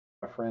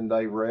My friend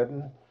Dave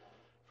Redmon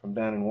from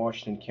down in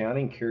Washington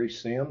County and Kerry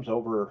Sims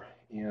over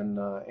in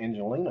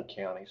Angelina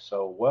County.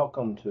 So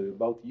welcome to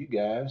both of you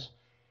guys.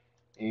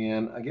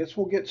 And I guess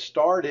we'll get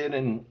started.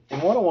 And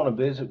what I want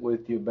to visit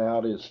with you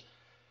about is,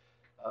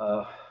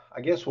 uh,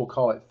 I guess we'll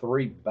call it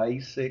three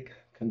basic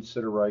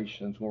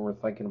considerations when we're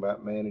thinking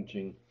about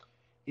managing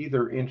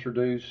either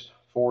introduced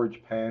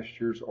forage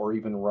pastures or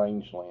even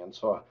rangeland.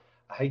 So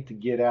I hate to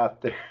get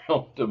out there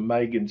onto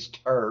Megan's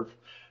turf,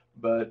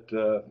 but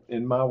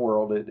in my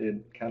world, it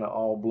kind of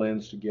all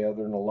blends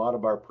together, and a lot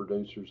of our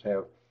producers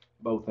have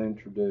both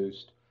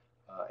introduced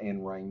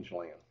and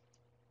rangeland.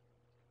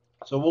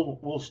 So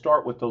we'll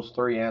start with those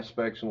three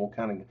aspects, and we'll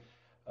kind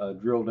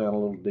of drill down a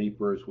little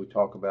deeper as we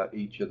talk about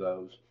each of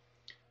those.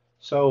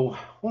 So I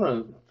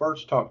want to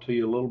first talk to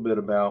you a little bit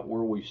about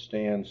where we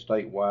stand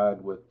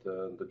statewide with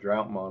the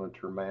drought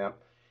monitor map.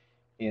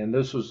 And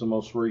this was the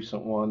most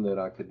recent one that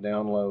I could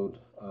download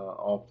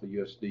off the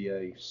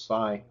USDA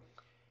site.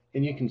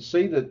 And you can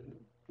see that,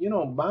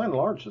 by and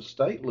large, the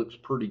state looks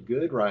pretty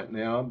good right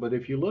now. But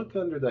if you look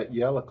under that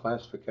yellow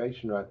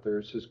classification right there,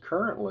 it says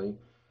currently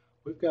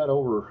we've got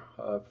over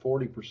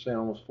 40%,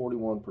 almost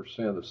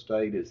 41% of the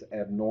state is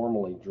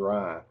abnormally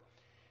dry.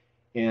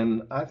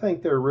 And I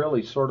think they're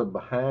really sort of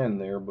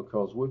behind there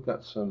because we've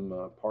got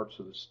some parts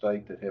of the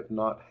state that have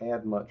not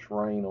had much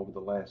rain over the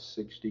last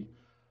 60,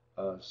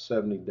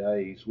 70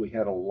 days. We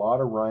had a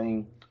lot of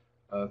rain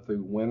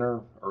through winter,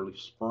 early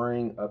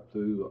spring, up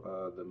through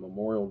the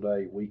Memorial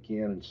Day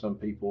weekend, and some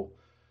people,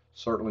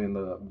 certainly in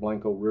the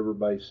Blanco River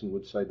Basin,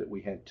 would say that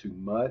we had too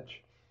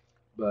much.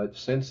 But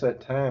since that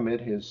time, it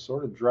has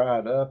sort of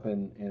dried up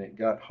and it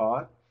got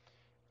hot,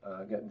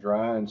 got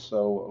dry, and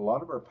so a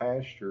lot of our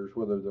pastures,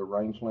 whether they're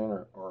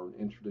rangeland or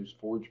introduced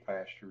forage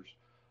pastures,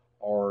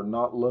 are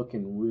not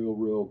looking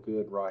real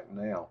good right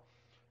now.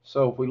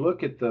 So if we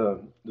look at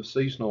the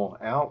seasonal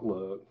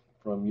outlook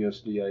from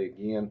USDA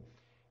again,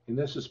 and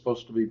this is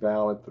supposed to be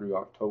valid through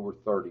October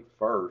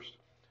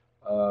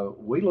 31st,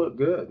 we look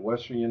good.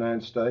 Western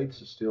United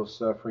States is still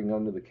suffering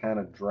under the kind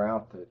of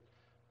drought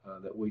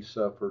that we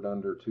suffered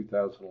under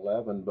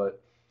 2011,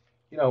 but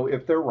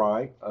if they're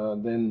right,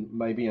 then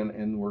maybe,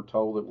 and we're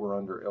told that we're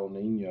under El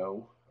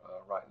Nino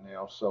right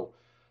now. So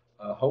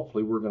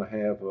hopefully we're going to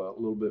have a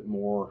little bit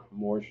more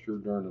moisture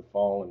during the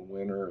fall and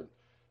winter, and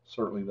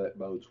certainly that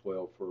bodes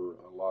well for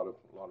a lot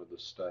of the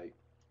state.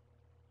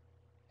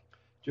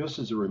 Just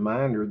as a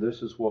reminder,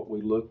 this is what we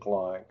looked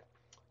like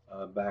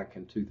back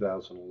in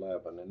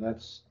 2011, and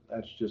that's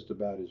just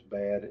about as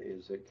bad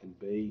as it can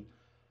be.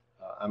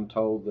 I'm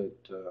told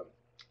that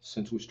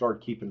since we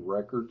started keeping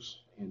records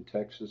in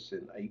Texas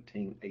in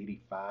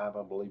 1885,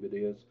 I believe it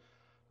is,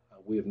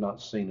 we have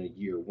not seen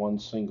one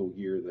single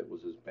year that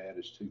was as bad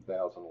as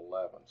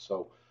 2011.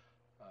 So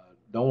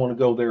don't want to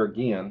go there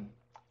again,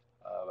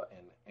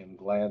 and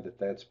glad that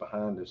that's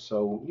behind us.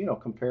 So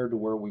compared to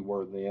where we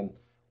were then,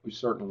 we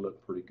certainly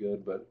look pretty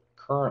good, but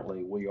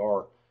currently we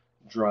are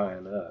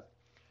drying up.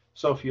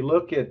 So if you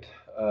look at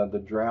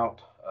the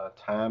drought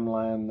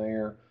timeline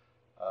there,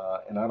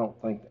 and I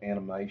don't think the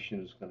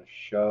animation is going to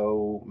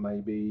show.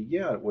 Maybe,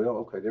 yeah, it will.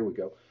 Okay, there we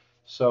go.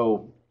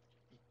 So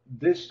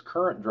this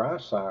current dry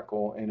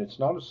cycle, and it's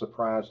not a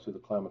surprise to the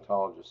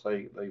climatologists.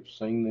 They've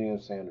seen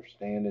this, they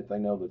understand it, they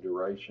know the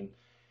duration.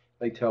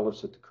 They tell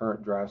us that the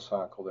current dry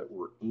cycle that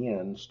we're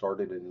in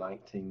started in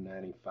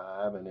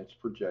 1995, and it's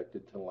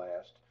projected to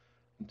last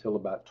until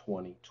about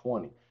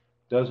 2020.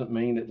 Doesn't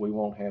mean that we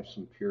won't have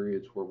some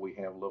periods where we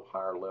have a little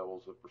higher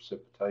levels of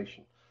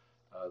precipitation.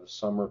 The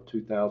summer of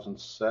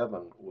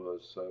 2007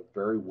 was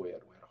very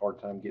wet. We had a hard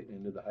time getting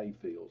into the hay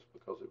fields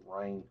because it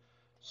rained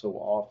so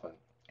often.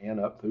 And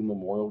up through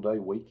Memorial Day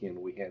weekend,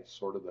 we had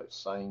sort of that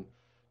same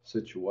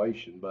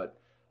situation. But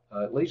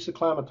at least the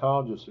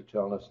climatologists are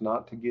telling us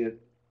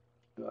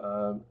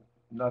uh,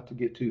 not to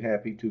get too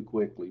happy too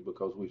quickly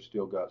because we've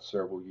still got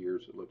several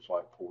years, it looks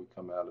like, before we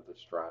come out of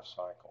this dry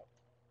cycle.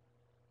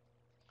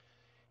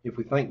 If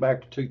we think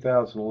back to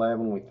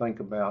 2011, we think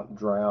about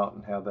drought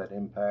and how that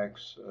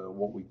impacts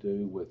what we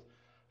do with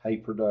hay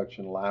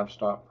production,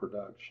 livestock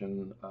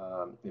production.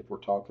 If we're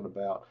talking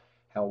about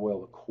how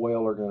well the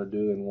quail are going to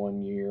do in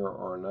one year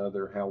or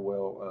another, how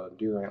well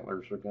deer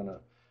antlers are going to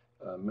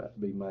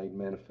be made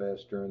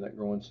manifest during that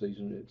growing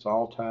season, it's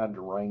all tied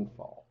to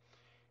rainfall.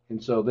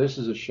 And so this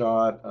is a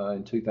shot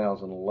in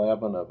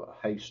 2011 of a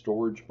hay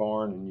storage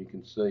barn, and you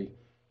can see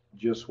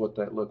just what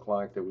that looked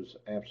like. There was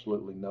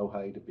absolutely no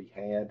hay to be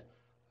had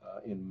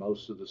in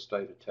most of the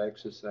state of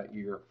Texas that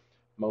year.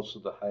 Most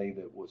of the hay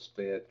that was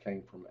fed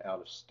came from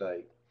out of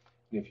state.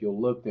 And if you'll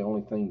look, the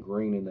only thing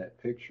green in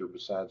that picture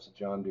besides the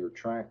John Deere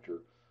tractor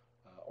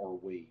are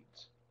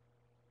weeds.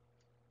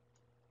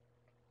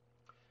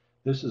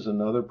 This is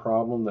another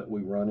problem that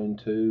we run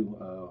into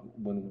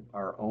when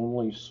our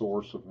only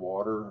source of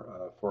water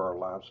for our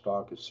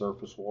livestock is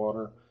surface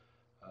water.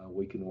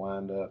 We can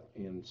wind up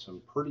in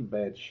some pretty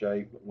bad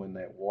shape when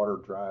that water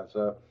dries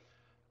up.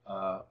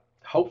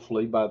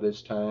 Hopefully by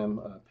this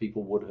time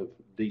people would have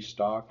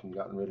destocked and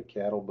gotten rid of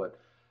cattle, but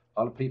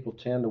a lot of people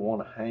tend to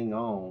want to hang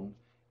on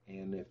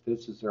And if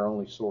this is their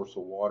only source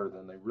of water,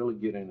 then they really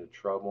get into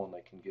trouble, and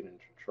they can get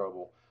into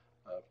trouble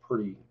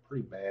pretty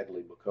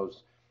badly,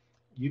 because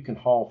you can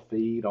haul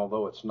feed,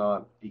 although it's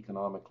not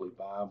economically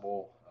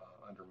viable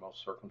under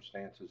most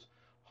circumstances.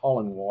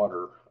 Hauling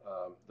water,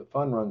 the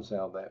fun runs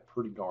out of that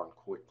pretty darn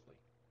quickly.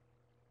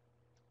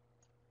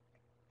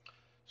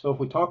 So if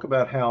we talk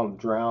about how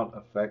drought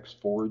affects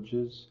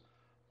forages,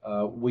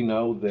 we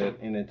know that,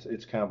 and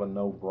it's kind of a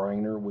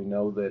no-brainer, we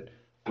know that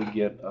we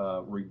get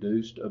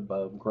reduced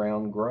above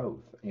ground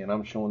growth. And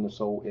I'm showing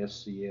this old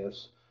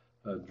SCS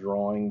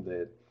drawing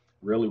that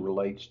really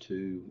relates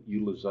to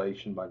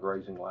utilization by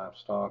grazing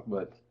livestock.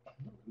 But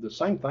the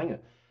same thing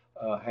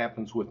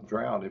happens with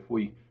drought. If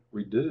we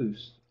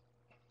reduce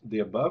the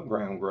above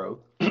ground growth,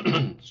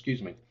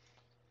 excuse me,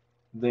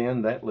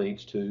 then that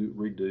leads to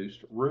reduced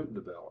root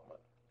development.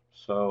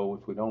 So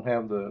if we don't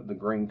have the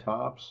green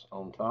tops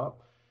on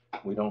top,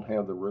 we don't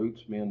have the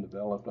roots being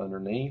developed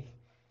underneath,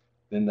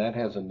 then that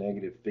has a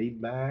negative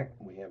feedback.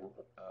 We have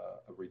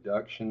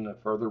a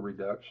further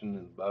reduction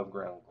in above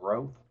ground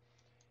growth.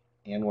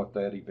 And what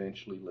that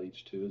eventually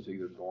leads to is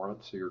either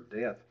dormancy or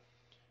death.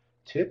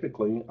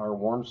 Typically, our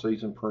warm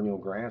season perennial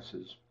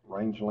grasses,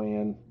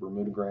 rangeland,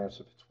 Bermuda grass,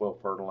 if it's well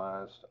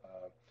fertilized,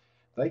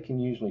 they can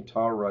usually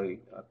tolerate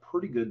a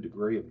pretty good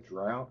degree of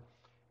drought.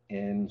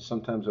 And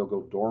sometimes they'll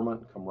go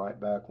dormant, come right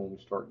back when we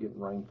start getting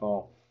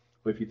rainfall.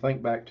 But if you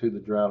think back to the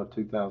drought of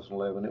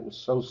 2011, it was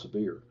so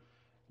severe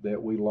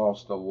that we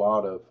lost a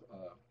lot of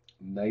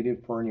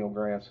native perennial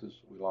grasses.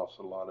 We lost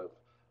a lot of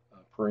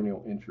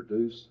perennial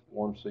introduced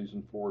warm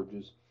season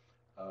forages.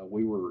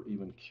 We were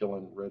even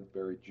killing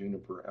redberry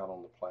juniper out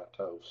on the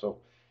plateau. So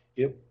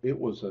it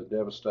was a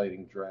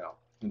devastating drought.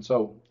 And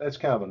so that's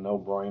kind of a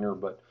no-brainer.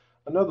 But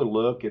another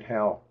look at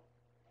how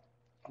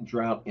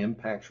drought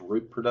impacts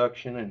root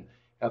production, and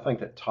I think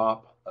that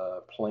top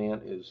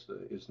plant is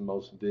the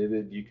most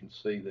vivid. You can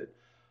see that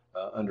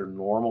under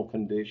normal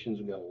conditions,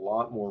 we've got a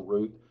lot more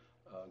root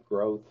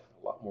growth,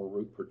 a lot more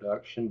root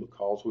production,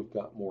 because we've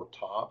got more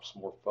tops,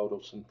 more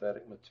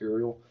photosynthetic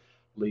material,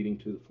 leading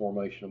to the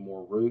formation of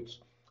more roots.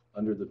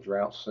 Under the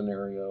drought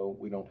scenario,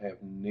 we don't have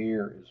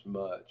near as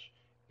much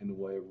in the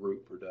way of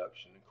root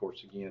production. Of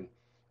course, again,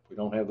 if we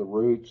don't have the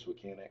roots, we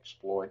can't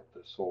exploit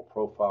the soil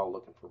profile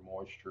looking for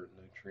moisture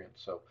and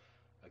nutrients. So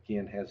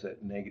again, has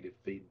that negative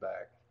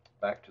feedback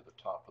back to the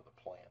top of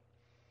the plant.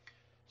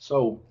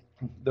 So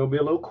there'll be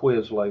a little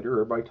quiz later.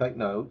 Everybody take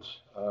notes,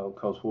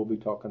 because we'll be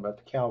talking about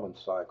the Calvin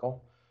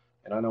cycle.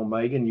 And I know,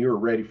 Megan, you're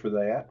ready for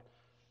that.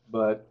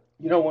 But,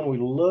 you know, when we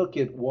look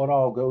at what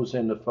all goes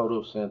into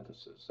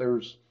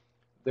photosynthesis,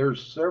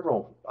 there's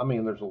several, I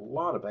mean, there's a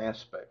lot of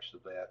aspects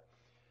of that.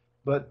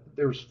 But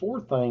there's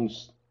four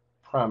things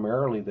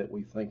primarily that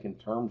we think in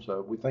terms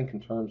of. We think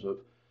in terms of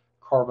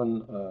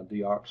carbon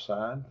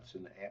dioxide. It's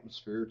in the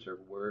atmosphere, it's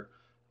everywhere.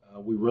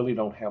 We really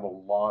don't have a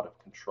lot of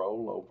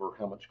control over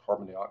how much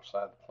carbon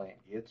dioxide the plant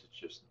gets. It's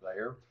just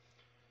there.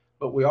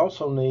 But we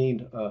also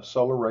need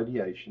solar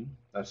radiation.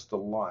 That's the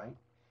light.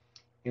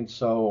 And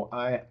so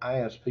I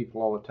ask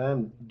people all the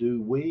time,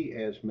 do we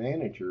as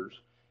managers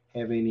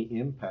have any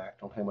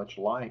impact on how much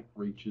light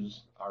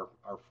reaches our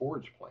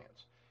forage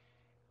plants?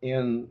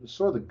 And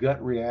sort of the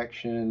gut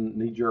reaction,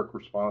 knee-jerk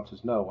response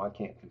is, no, I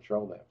can't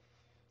control that.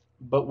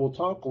 But we'll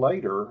talk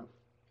later,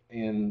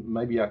 and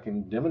maybe I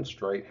can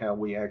demonstrate how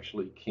we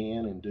actually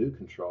can and do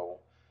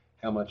control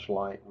how much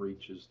light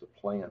reaches the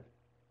plant.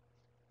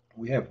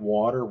 We have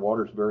water.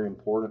 Water is very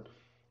important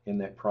in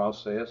that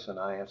process, and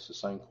I ask the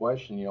same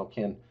question, you know,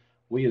 can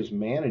we as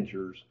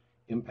managers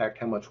impact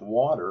how much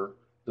water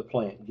the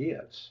plant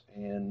gets?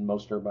 And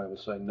most everybody would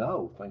say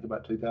no. Think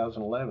about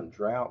 2011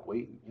 drought.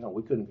 We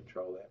couldn't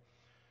control that.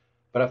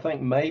 But I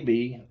think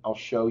maybe I'll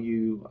show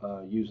you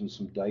using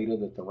some data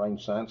that the Rain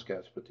Science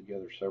guys put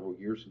together several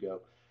years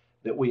ago,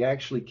 that we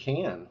actually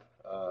can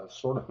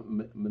sort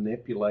of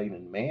manipulate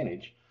and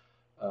manage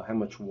how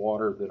much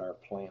water that our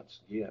plants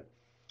get.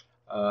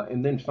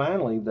 And then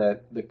finally,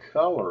 that the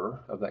color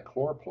of that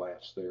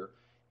chloroplast there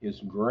is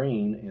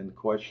green. And the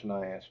question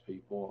I ask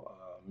people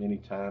many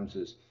times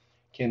is,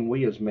 can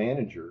we as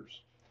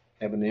managers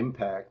have an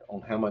impact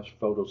on how much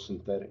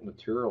photosynthetic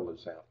material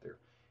is out there?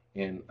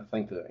 And I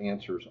think the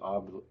answer is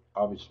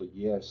obviously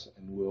yes,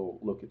 and we'll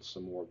look at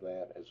some more of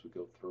that as we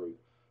go through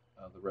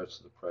the rest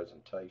of the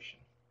presentation.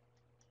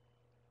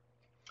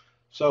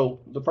 So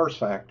the first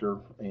factor,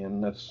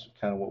 and that's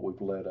kind of what we've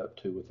led up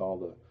to with all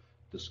the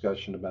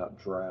discussion about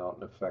drought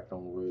and effect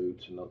on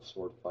roots and that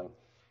sort of thing,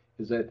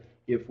 is that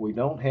if we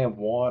don't have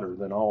water,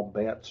 then all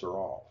bets are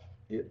off.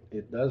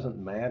 It doesn't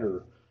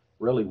matter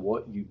really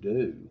what you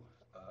do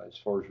as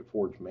far as your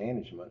forage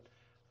management.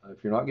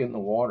 If you're not getting the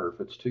water,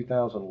 if it's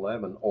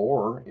 2011,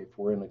 or if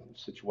we're in a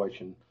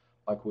situation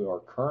like we are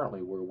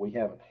currently where we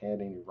haven't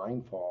had any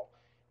rainfall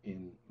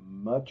in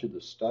much of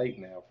the state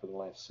now for the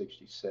last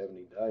 60,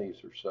 70 days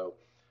or so,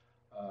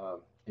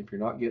 if you're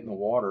not getting the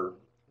water,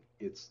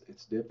 it's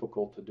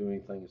difficult to do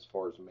anything as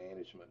far as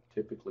management.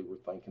 Typically,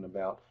 we're thinking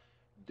about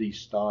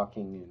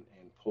destocking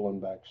and pulling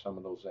back some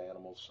of those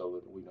animals so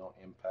that we don't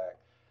impact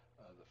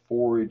the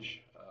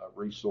forage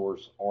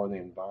resource or the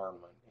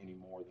environment any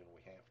more than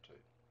we have to.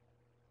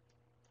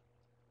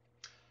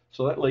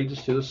 So that leads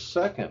us to the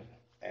second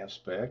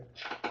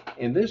aspect,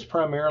 and this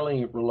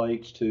primarily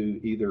relates to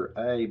either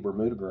A,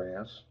 Bermuda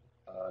grass.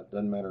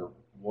 Doesn't matter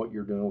what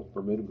you're doing with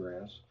Bermuda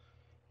grass.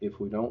 If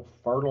we don't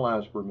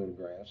fertilize Bermuda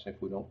grass,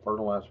 if we don't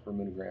fertilize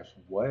Bermuda grass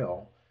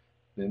well,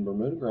 then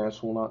Bermuda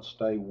grass will not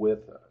stay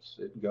with us.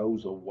 It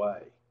goes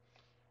away.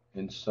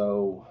 And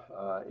so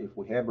if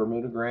we have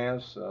Bermuda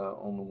grass,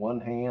 on the one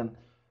hand,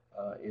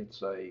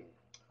 it's a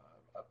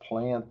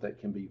plant that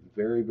can be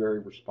very, very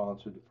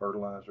responsive to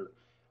fertilizer.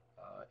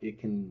 It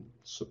can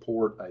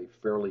support a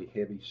fairly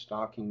heavy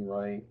stocking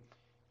rate.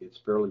 It's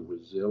fairly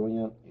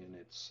resilient in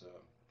its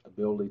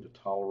ability to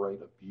tolerate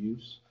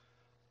abuse.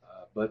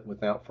 But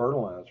without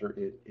fertilizer,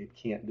 it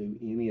can't do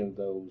any of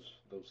those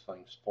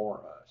things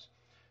for us.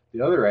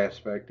 The other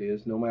aspect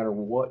is no matter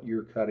what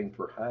you're cutting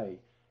for hay,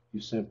 you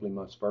simply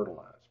must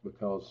fertilize,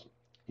 because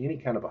any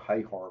kind of a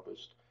hay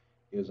harvest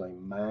is a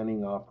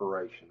mining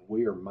operation.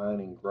 We are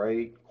mining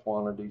great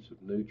quantities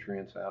of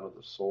nutrients out of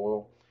the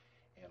soil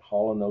and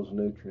hauling those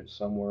nutrients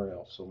somewhere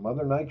else. So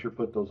Mother Nature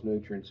put those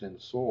nutrients in the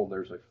soil.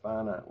 There's a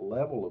finite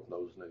level of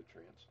those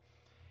nutrients.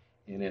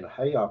 And in a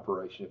hay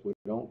operation, if we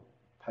don't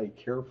pay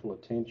careful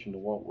attention to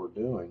what we're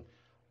doing,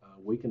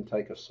 we can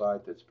take a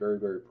site that's very,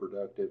 very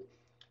productive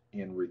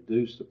and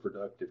reduce the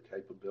productive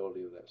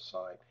capability of that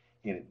site.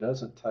 And it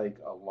doesn't take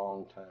a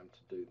long time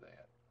to do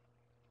that.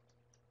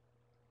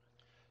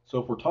 So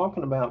if we're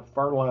talking about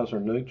fertilizer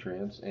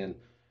nutrients, and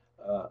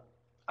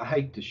I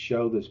hate to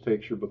show this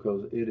picture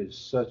because it is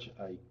such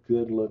a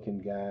good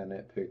looking guy in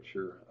that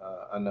picture.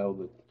 I know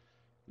that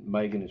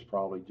Megan is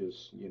probably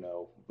just,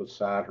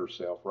 beside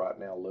herself right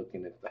now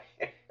looking at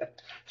that.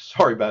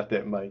 Sorry about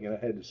that, Megan.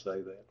 I had to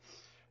say that.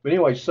 But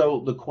anyway, so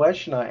the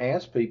question I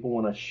ask people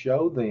when I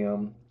show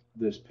them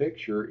this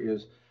picture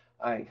is,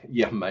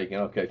 yeah,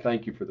 Megan, okay,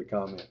 thank you for the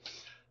comment.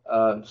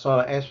 So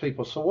I ask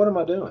people, so what am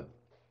I doing?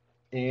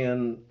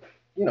 And,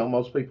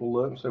 most people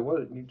look and say,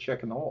 what, are you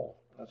checking the oil?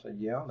 I say,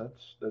 yeah,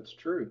 that's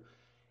true.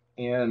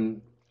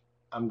 And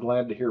I'm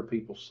glad to hear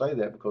people say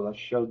that, because I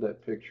showed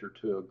that picture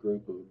to a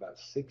group of about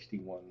 60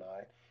 one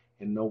night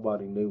and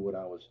nobody knew what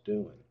I was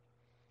doing.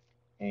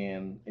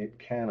 And it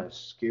kind of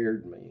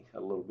scared me a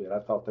little bit. I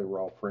thought they were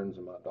all friends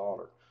of my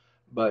daughter.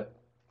 But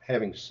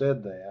having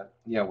said that,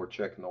 yeah, we're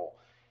checking oil.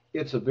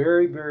 It's a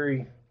very,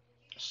 very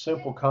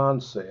simple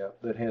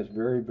concept that has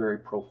very, very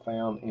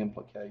profound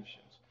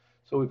implications.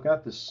 So we've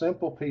got this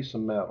simple piece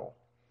of metal.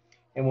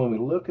 And when we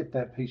look at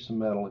that piece of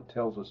metal, it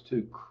tells us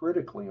two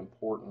critically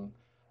important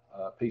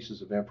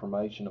pieces of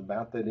information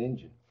about that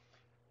engine.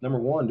 Number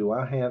one, do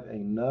I have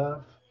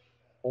enough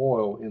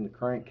oil in the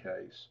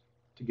crankcase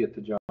to get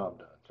the job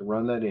done, to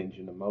run that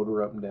engine, to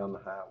motor up and down the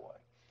highway?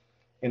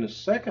 And the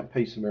second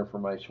piece of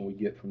information we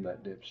get from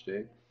that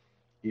dipstick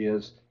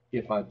is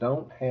if I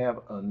don't have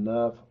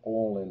enough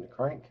oil in the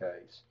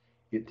crankcase,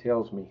 it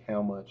tells me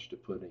how much to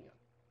put in.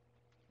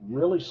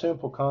 Really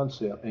simple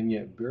concept, and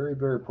yet very,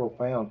 very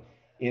profound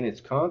in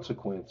its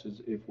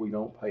consequences if we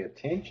don't pay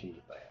attention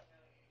to that.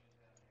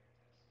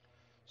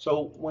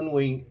 So when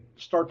we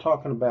start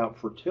talking about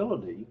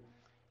fertility,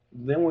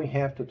 then we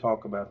have to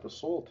talk about the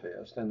soil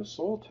test. And the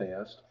soil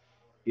test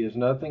is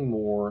nothing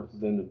more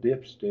than the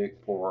dipstick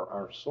for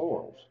our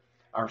soils.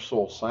 Our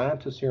soil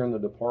scientists here in the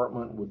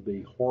department would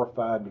be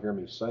horrified to hear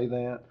me say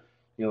that.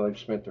 They've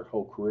spent their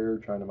whole career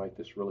trying to make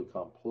this really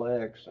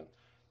complex and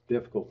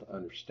difficult to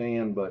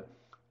understand, but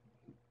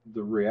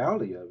the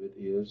reality of it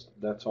is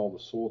that's all the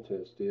soil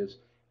test is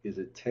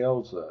it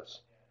tells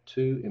us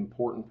two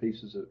important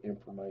pieces of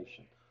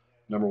information.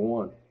 Number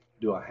one,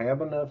 do I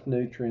have enough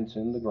nutrients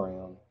in the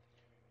ground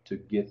to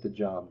get the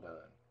job done?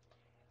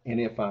 And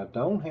if I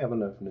don't have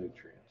enough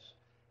nutrients,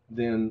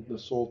 then the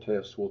soil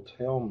test will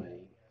tell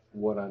me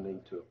what I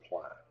need to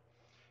apply.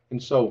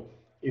 And so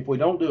if we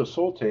don't do a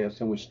soil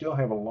test, and we still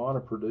have a lot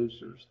of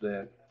producers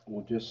that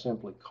will just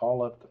simply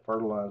call up the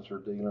fertilizer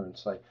dealer and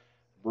say,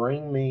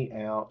 bring me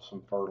out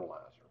some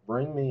fertilizer.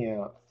 Bring me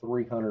out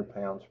 300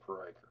 pounds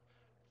per acre,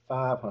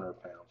 500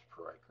 pounds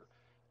per acre.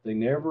 They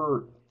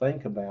never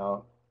think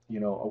about,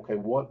 okay,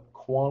 what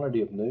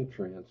quantity of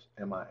nutrients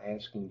am I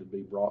asking to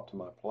be brought to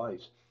my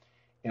place?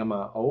 Am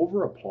I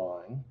over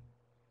applying?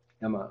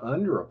 Am I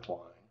under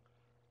applying?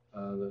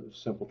 The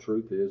simple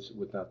truth is,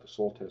 without the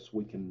soil test,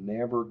 we can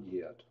never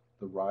get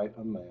the right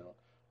amount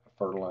of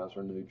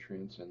fertilizer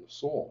nutrients in the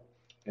soil.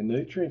 And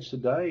nutrients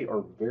today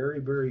are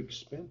very, very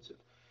expensive.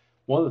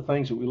 One of the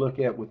things that we look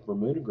at with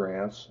Bermuda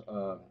grass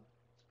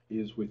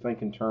is we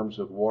think in terms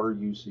of water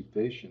use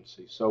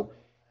efficiency. So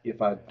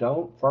if I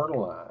don't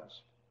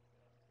fertilize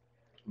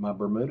my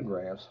Bermuda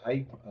grass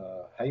hay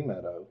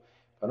meadow,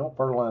 if I don't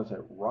fertilize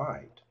it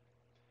right,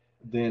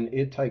 then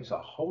it takes a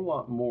whole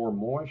lot more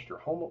moisture,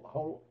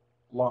 whole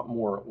lot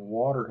more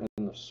water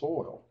in the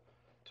soil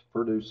to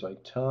produce a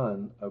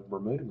ton of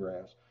Bermuda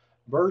grass,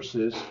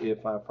 versus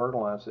if I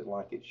fertilize it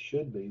like it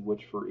should be,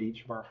 which for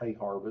each of our hay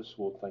harvests,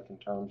 we'll think in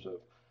terms of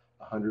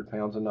 100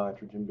 pounds of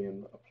nitrogen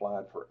being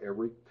applied for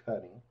every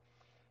cutting.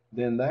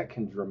 then that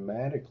can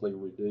dramatically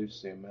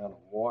reduce the amount of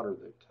water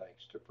that it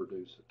takes to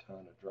produce a ton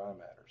of dry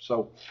matter.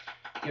 So,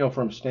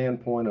 from a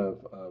standpoint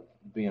of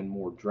being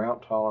more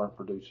drought tolerant,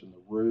 producing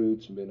the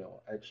roots and being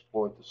able to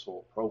exploit the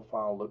soil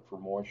profile, look for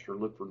moisture,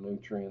 look for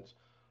nutrients,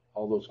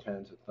 all those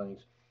kinds of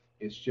things,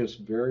 it's just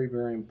very,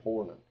 very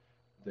important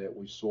that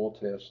we soil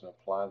test and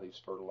apply these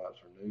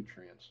fertilizer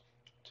nutrients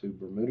to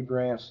Bermuda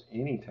grass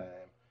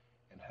anytime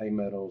and hay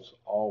meadows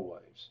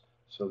always,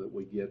 so that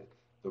we get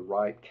the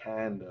right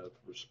kind of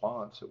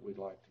response that we'd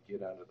like to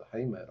get out of the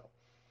hay meadow.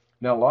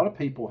 Now, a lot of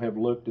people have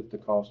looked at the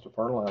cost of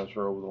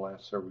fertilizer over the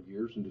last several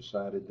years and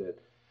decided that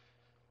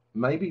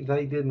maybe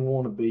they didn't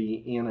want to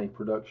be in a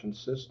production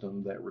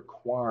system that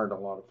required a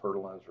lot of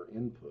fertilizer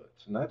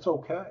inputs, and that's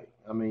okay.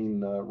 I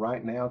mean,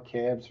 right now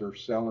calves are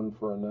selling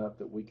for enough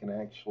that we can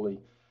actually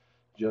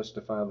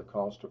justify the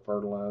cost of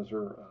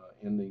fertilizer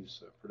in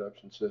these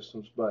production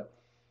systems, but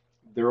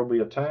there will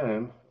be a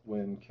time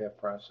when calf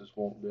prices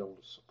won't be able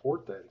to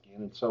support that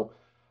again. And so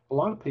a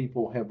lot of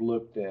people have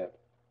looked at,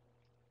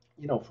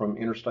 from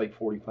Interstate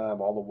 45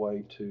 all the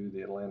way to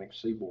the Atlantic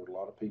seaboard, a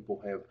lot of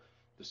people have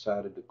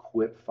decided to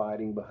quit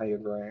fighting Bahia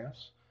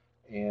grass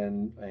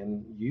and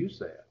use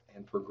that.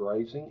 And for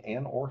grazing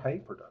and or hay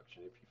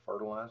production, if you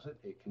fertilize it,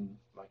 it can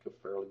make a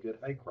fairly good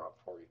hay crop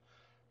for you.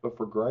 But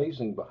for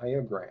grazing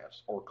Bahia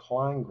grass or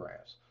Klein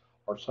grass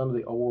or some of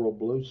the old world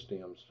blue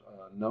stems,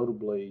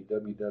 notably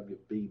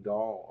WWB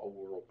Doll old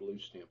world blue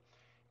stem,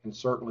 and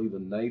certainly the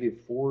native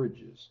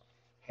forages,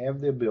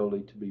 have the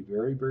ability to be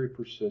very, very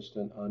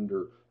persistent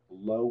under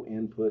low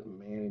input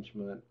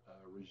management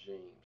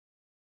regimes.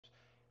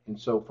 And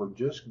so for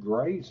just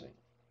grazing,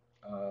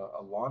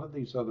 a lot of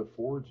these other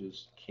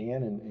forages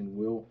can and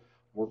will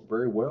work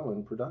very well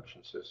in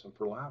production system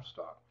for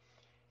livestock.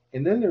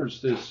 And then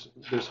there's this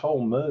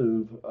whole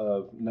move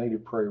of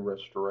native prairie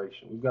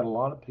restoration. We've got a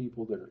lot of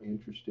people that are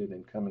interested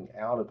in coming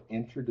out of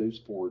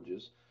introduced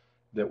forages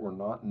that were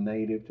not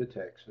native to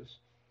Texas,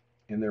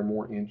 and they're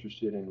more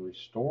interested in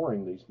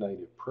restoring these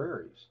native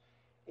prairies.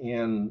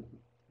 And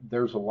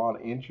there's a lot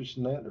of interest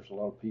in that. There's a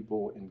lot of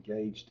people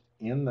engaged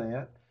in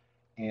that.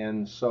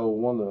 And so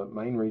one of the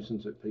main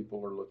reasons that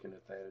people are looking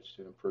at that is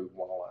to improve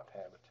wildlife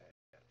habitat.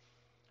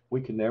 We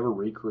can never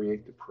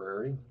recreate the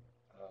prairie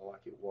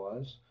like it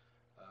was.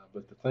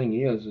 But the thing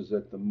is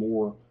that the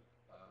more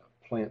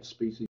plant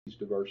species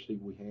diversity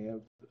we have,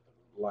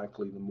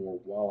 likely the more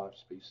wildlife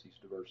species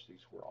diversities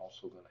we're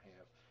also going to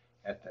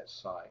have at that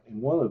site.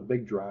 And one of the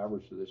big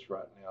drivers of this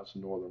right now is the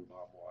northern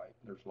bobwhite.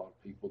 There's a lot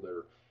of people that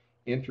are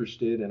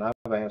interested, and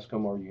I've asked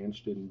them, are you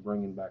interested in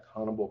bringing back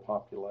huntable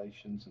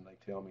populations? And they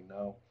tell me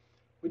no.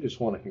 We just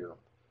want to hear them.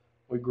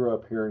 We grew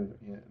up hearing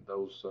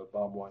those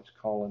bobwhites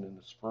calling in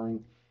the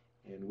spring,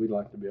 and we'd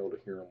like to be able to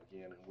hear them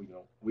again, and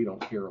we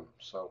don't hear them.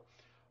 So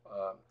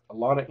a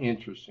lot of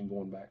interest in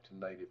going back to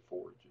native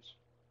forages.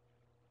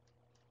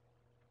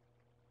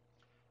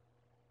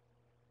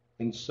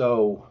 And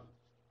so,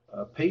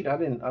 Pete, I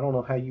don't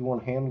know how you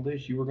want to handle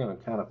this. You were going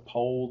to kind of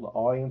poll the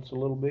audience a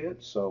little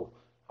bit, so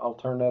I'll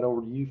turn that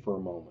over to you for a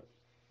moment.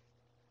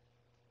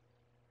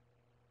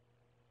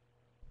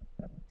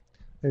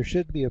 There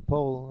should be a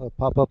poll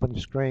pop up on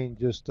the screen.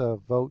 Just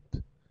vote.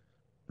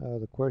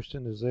 The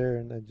question is there,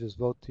 and then just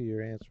vote to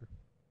your answer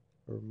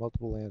or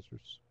multiple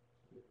answers.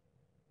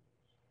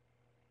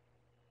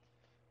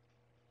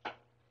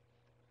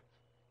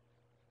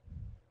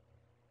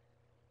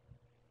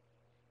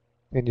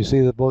 Can you see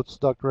the votes,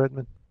 Dr.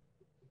 Redmon?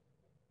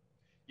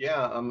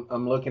 Yeah,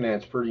 I'm looking at it.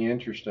 It's pretty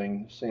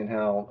interesting seeing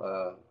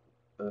how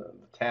the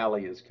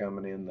tally is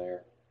coming in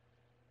there.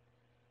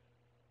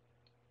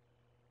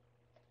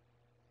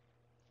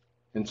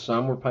 And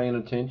some were paying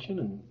attention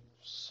and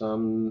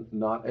some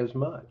not as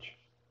much.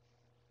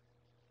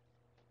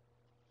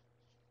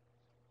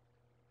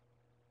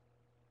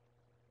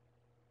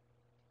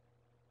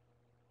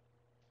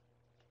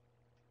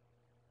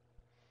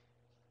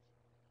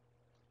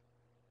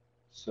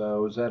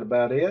 So is that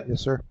about it? Yes,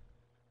 sir.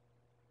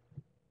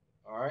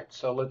 All right,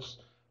 so let's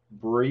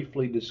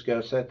briefly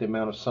discuss that. The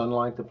amount of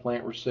sunlight the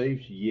plant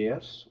receives.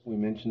 Yes, we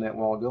mentioned that a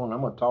while ago, and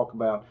I'm going to talk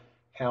about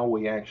how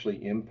we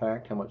actually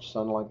impact how much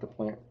sunlight the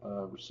plant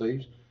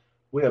receives.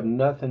 We have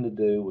nothing to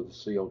do with the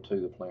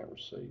CO2 the plant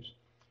receives,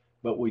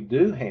 but we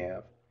do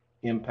have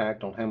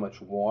impact on how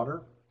much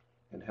water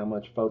and how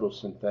much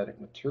photosynthetic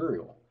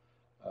material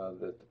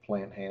that the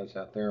plant has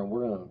out there, and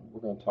we're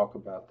going to talk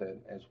about that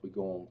as we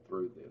go on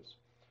through this.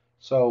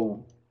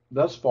 So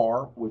thus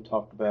far, we've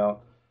talked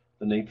about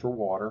the need for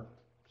water.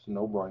 It's a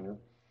no-brainer.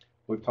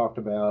 We've talked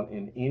about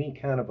in any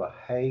kind of a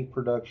hay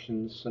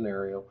production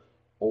scenario,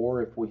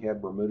 or if we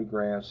have Bermuda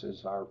grass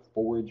as our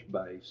forage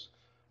base,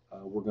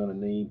 we're going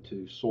to need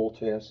to soil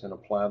test and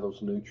apply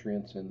those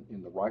nutrients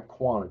in the right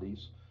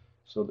quantities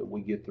so that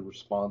we get the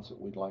response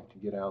that we'd like to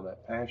get out of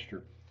that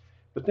pasture.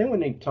 But then we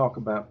need to talk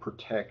about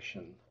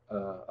protection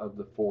of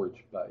the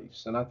forage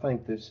base. And I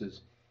think this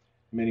is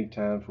many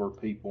times where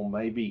people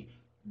maybe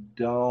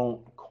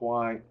don't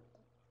quite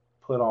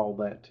put all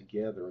that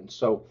together. And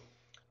so,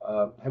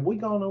 have we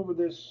gone over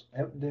this?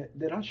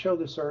 Did I show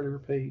this earlier,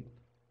 Pete?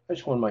 I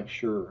just want to make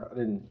sure I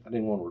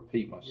didn't want to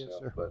repeat Yes,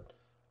 myself, sir. but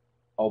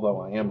although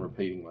I am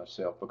repeating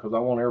myself because I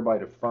want everybody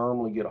to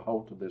firmly get a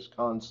hold of this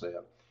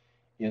concept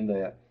in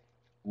that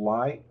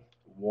light,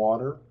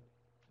 water,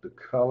 the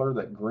color,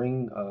 that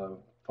green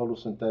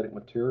photosynthetic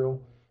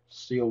material,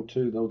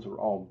 CO2, those are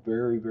all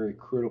very, very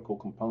critical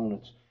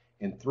components.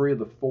 And three of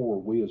the four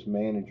we as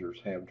managers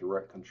have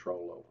direct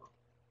control over.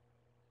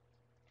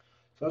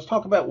 So let's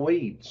talk about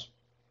weeds.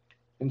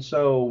 And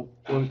so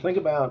when we think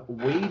about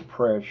weed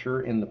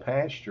pressure in the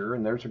pasture,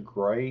 and there's a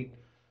great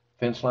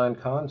fence line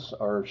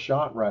or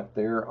shot right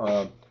there.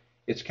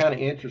 It's kind of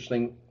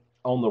interesting.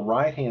 On the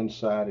right hand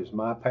side is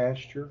my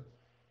pasture,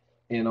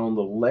 and on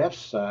the left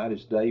side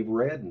is Dave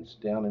Redden's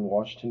down in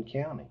Washington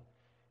County.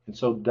 And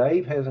so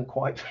Dave hasn't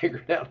quite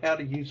figured out how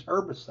to use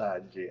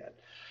herbicides yet.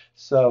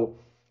 So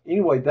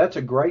anyway, that's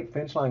a great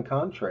fence line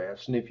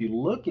contrast. And if you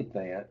look at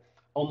that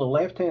on the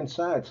left hand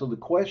side, so the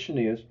question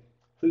is,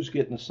 who's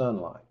getting the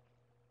sunlight?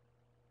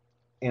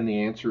 And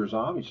the answer is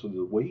obviously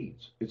the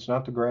weeds. It's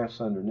not the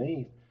grass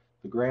underneath.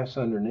 The grass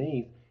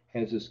underneath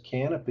has this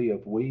canopy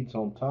of weeds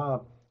on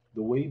top.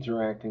 The weeds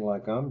are acting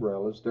like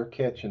umbrellas. They're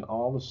catching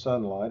all the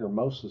sunlight or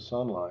most of the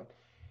sunlight.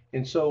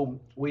 And so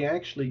we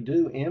actually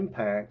do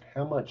impact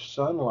how much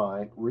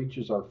sunlight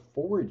reaches our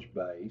forage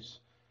base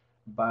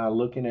by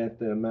looking at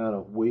the amount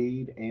of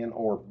weed and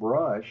or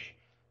brush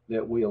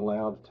that we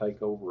allow to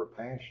take over a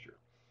pasture.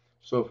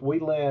 So if we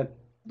let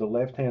the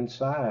left-hand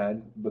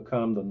side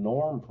become the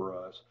norm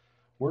for us,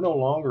 we're no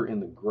longer in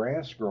the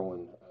grass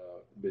growing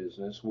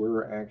business.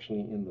 We're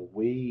actually in the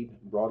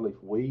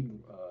broadleaf weed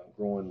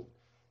growing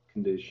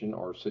condition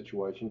or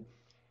situation.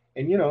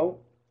 And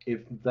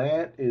if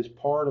that is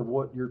part of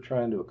what you're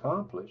trying to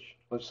accomplish,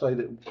 let's say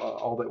that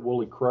all that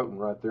woolly croton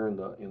right there in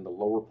the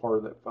lower part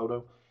of that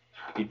photo,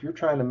 if you're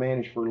trying to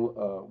manage for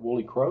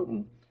woolly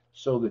croton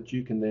so that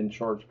you can then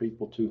charge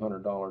people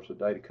 $200 a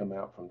day to come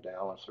out from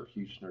Dallas or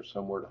Houston or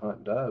somewhere to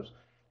hunt doves,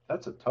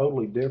 that's a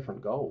totally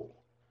different goal.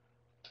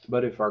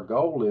 But if our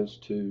goal is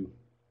to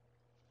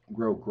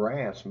grow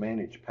grass,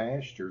 manage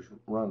pastures,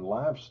 run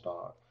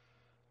livestock,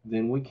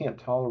 then we can't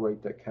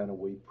tolerate that kind of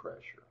weed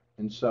pressure.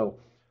 And so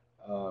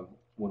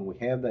when we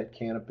have that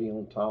canopy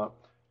on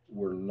top,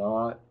 we're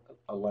not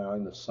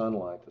allowing the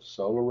sunlight, the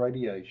solar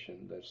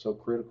radiation that's so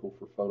critical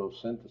for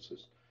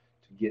photosynthesis,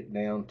 to get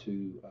down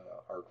to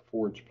our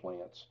forage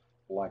plants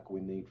like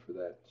we need for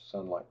that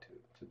sunlight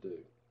to do.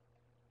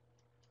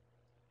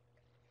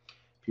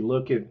 If you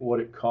look at what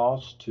it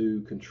costs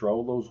to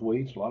control those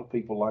weeds, a lot of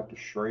people like to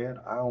shred.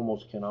 I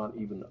almost cannot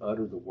even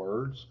utter the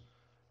words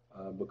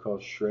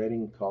because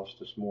shredding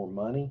costs us more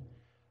money.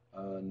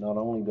 Not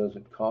only does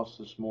it cost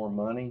us more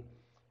money,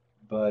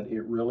 but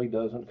it really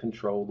doesn't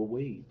control the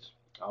weeds.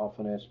 I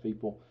often ask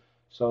people,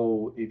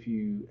 so if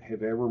you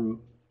have ever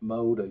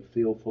mowed a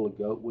field full of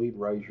goat weed,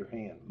 raise your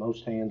hand.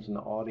 Most hands in the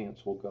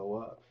audience will go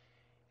up.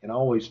 And I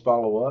always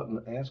follow up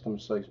and ask them,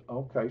 say,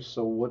 okay,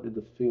 so what did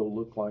the field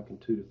look like in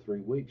 2 to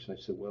 3 weeks? And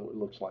they said, well, it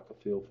looks like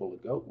a field full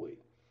of goat weed.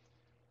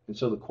 And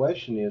so the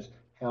question is,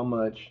 how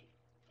much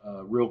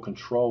real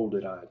control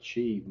did I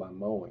achieve by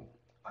mowing?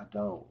 I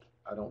don't.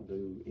 I don't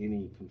do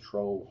any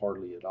control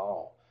hardly at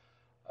all.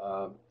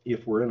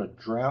 If we're in a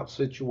drought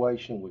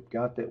situation, we've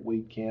got that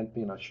weed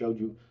canopy, and I showed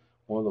you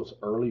one of those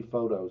early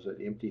photos,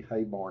 that empty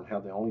hay barn,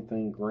 how the only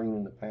thing green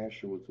in the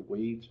pasture was the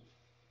weeds.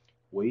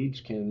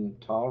 Weeds can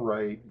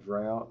tolerate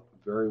drought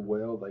very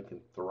well. They can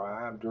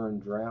thrive during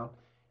drought.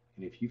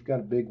 And if you've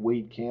got a big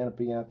weed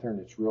canopy out there and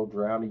it's real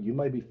droughty, you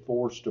may be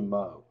forced to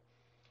mow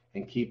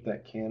and keep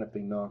that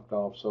canopy knocked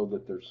off so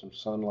that there's some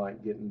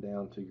sunlight getting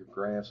down to your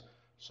grass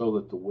so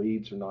that the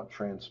weeds are not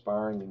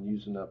transpiring and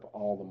using up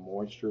all the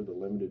moisture, the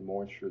limited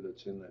moisture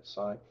that's in that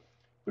site.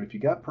 But if you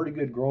got pretty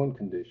good growing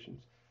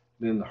conditions,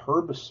 then the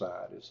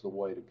herbicide is the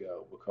way to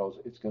go because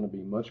it's going to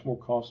be much more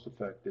cost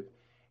effective,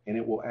 and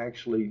it will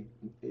actually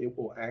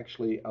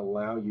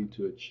allow you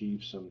to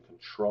achieve some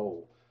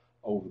control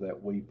over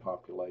that weed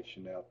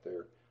population out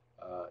there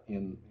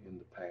in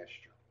the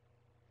pasture.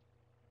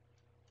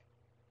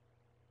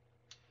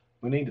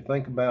 We need to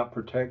think about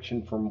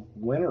protection from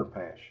winter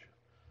pasture.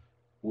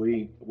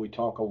 We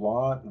talk a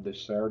lot.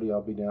 This Saturday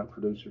I'll be down at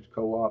Producers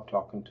Co-op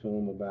talking to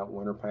them about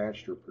winter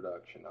pasture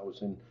production. I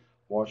was in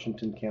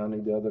Washington County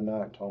the other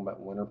night talking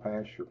about winter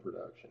pasture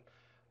production.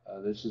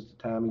 This is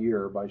the time of year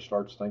everybody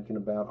starts thinking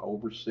about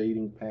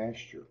overseeding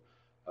pasture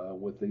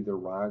with either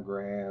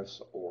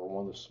ryegrass or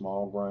one of the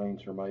small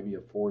grains or maybe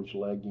a forage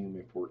legume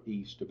if we're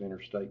east of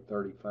Interstate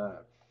 35.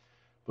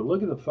 But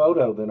look at the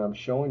photo that I'm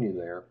showing you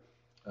there.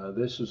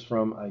 This is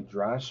from a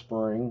dry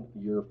spring,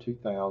 year of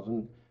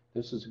 2000.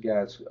 This is a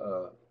guy's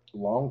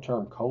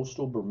long-term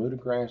coastal Bermuda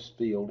grass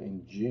field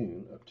in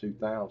June of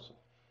 2000.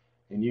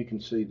 And you can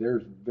see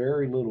there's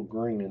very little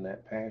green in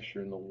that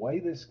pasture. And the way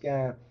this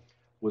guy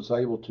was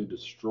able to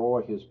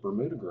destroy his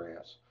Bermuda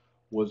grass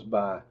was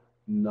by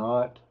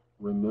not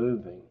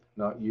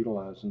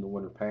utilizing the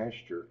winter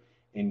pasture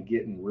and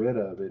getting rid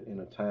of it in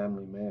a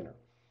timely manner.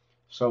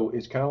 So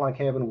it's kind of like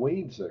having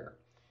weeds there.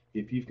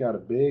 If you've got a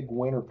big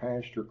winter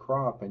pasture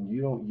crop and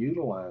you don't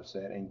utilize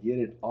that and get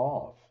it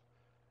off,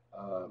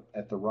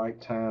 at the right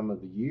time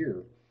of the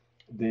year,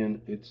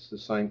 then it's the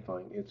same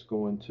thing. It's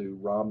going to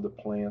rob the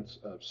plants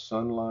of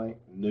sunlight,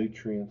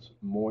 nutrients,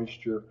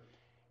 moisture,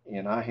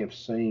 and I have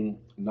seen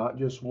not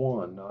just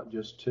one, not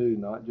just two,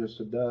 not just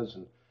a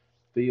dozen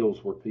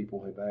fields where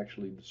people have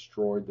actually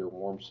destroyed their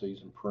warm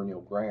season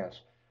perennial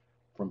grass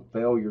from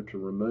failure to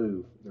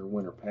remove their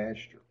winter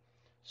pasture.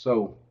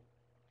 So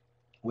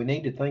we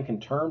need to think in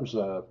terms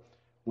of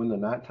when the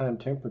nighttime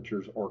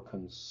temperatures are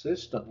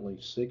consistently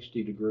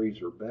 60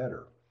 degrees or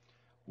better,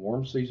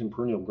 warm season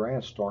perennial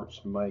grass starts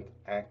to make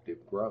active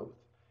growth.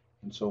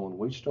 And so when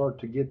we start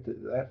to get to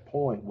that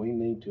point, we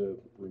need to have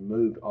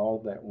removed all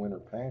of that winter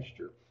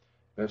pasture.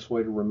 Best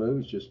way to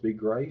remove is just be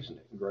grazing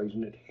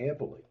it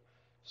heavily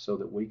so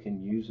that we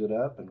can use it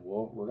up, and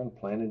we're going to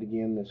plant it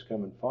again this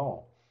coming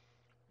fall.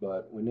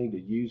 But we need to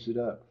use it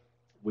up.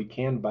 We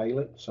can bale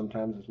it.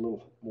 Sometimes it's a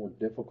little more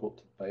difficult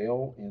to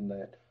bale in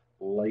that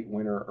late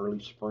winter, early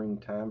spring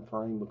time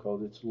frame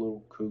because it's a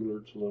little cooler,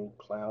 it's a little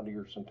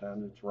cloudier,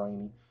 sometimes it's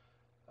rainy.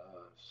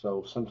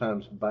 So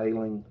sometimes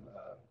baling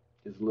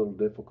is a little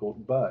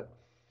difficult, but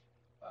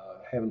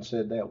having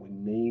said that, we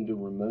need to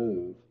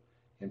remove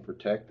and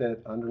protect that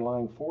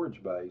underlying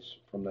forage base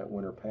from that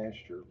winter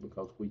pasture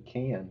because we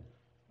can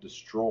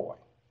destroy.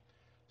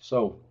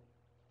 So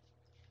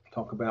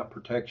talk about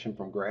protection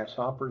from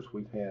grasshoppers.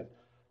 We've had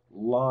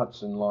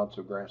lots and lots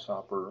of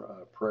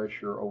grasshopper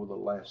pressure over the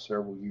last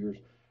several years.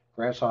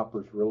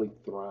 Grasshoppers really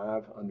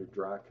thrive under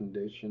dry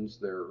conditions.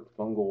 They're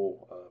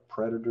fungal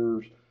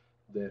predators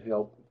that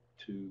help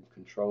to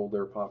control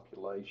their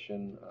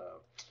population,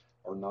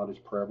 are not as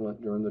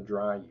prevalent during the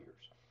dry years.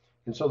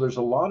 And so there's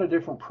a lot of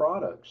different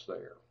products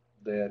there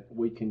that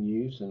we can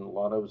use, and a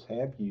lot of us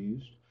have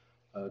used.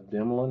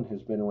 Dimlin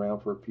has been around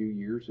for a few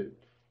years. It,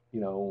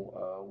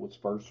 was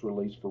first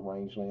released for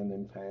rangeland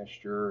and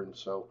pasture, and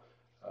so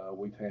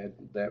we've had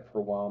that for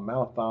a while.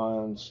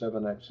 Marathon,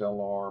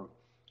 7XLR,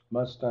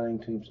 Mustang,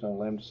 Tombstone,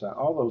 Lambda,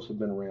 all those have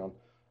been around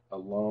a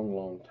long,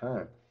 long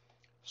time.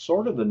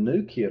 Sort of the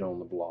new kid on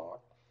the block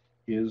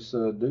is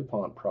a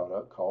DuPont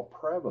product called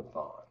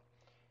Prevathon.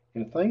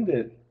 And the thing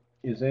that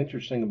is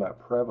interesting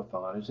about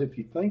Prevathon is if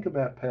you think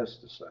about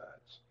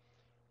pesticides,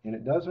 and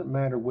it doesn't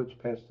matter which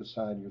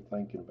pesticide you're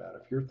thinking about.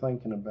 If you're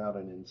thinking about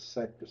an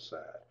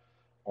insecticide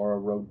or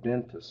a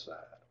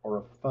rodenticide or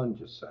a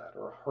fungicide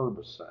or a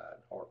herbicide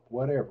or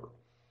whatever,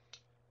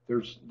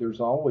 there's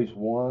always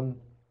one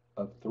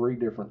of three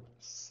different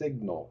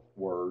signal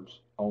words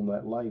on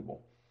that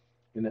label.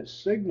 And that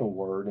signal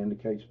word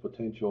indicates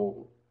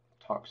potential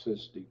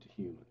toxicity to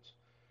humans.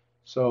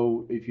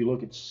 So if you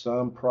look at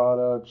some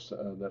products,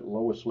 that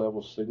lowest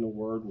level signal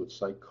word would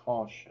say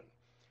caution.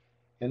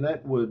 And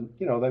that would,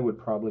 they would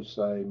probably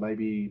say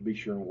maybe be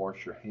sure and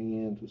wash your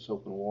hands with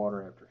soap and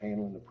water after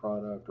handling the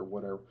product or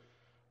whatever.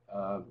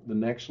 The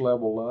next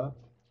level up,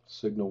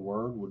 signal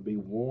word, would be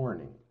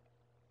warning.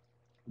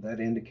 That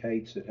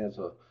indicates it has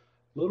a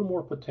little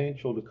more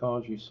potential to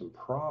cause you some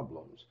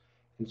problems.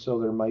 And so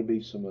there may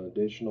be some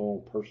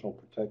additional personal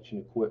protection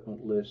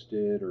equipment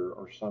listed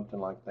or something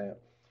like that.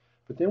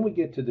 But then we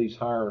get to these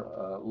higher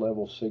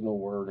level signal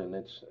word, and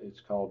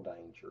it's called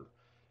danger.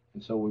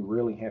 And so we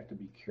really have to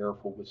be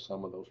careful with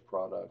some of those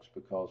products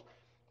because,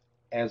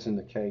 as in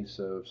the case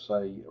of,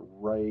 say,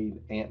 Raid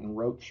ant and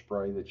roach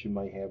spray that you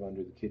may have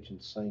under the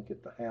kitchen sink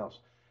at the house,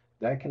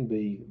 that can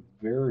be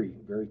very,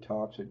 very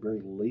toxic,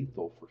 very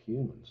lethal for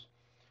humans.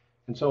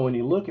 And so when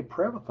you look at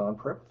Prevathon,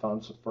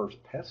 Prevathon's the first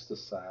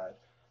pesticide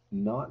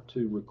not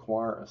to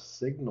require a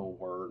signal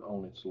word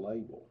on its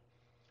label.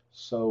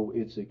 So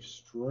it's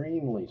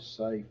extremely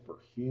safe for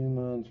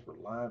humans, for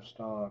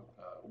livestock,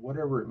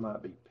 whatever it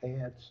might be,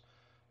 pets.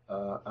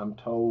 I'm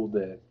told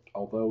that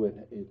although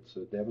it's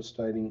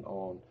devastating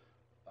on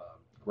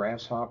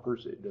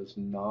grasshoppers, it does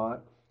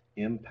not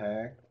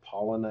impact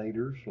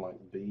pollinators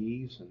like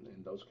bees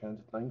and those kinds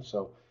of things.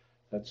 So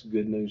that's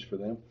good news for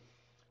them.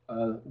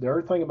 The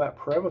other thing about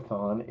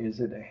Prevathon is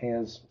it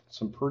has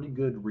some pretty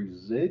good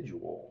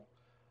residual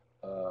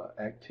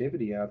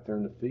activity out there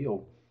in the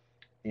field.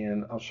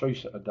 And I'll show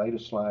you a data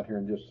slide here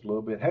in just a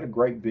little bit. It had a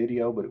great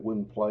video, but it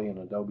wouldn't play in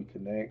Adobe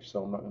Connect,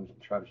 so I'm not going to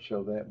try to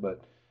show that.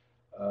 But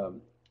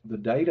the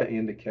data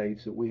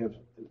indicates that we have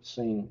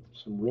seen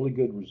some really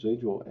good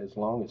residual as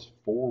long as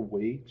 4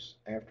 weeks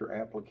after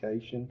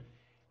application.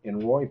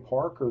 And Roy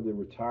Parker, the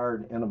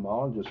retired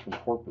entomologist from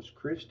Corpus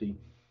Christi,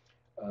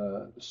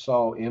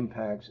 saw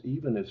impacts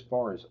even as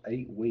far as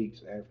 8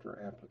 weeks after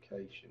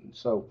application.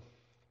 So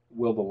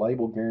will the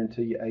label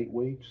guarantee you 8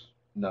 weeks?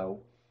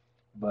 No.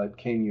 But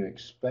can you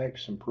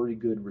expect some pretty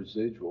good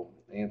residual?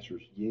 The answer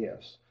is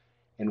yes.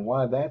 And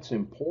why that's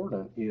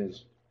important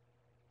is,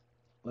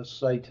 let's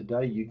say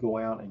today you go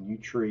out and you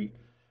treat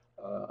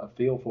a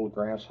field full of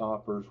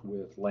grasshoppers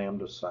with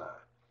lambda-ci,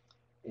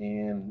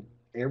 and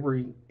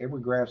every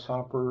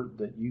grasshopper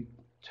that you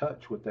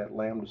touch with that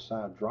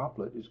lambda-ci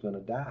droplet is going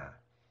to die.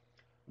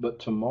 But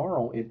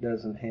tomorrow it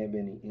doesn't have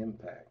any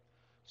impact.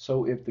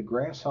 So if the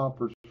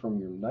grasshoppers from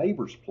your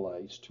neighbor's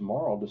place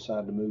tomorrow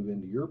decide to move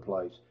into your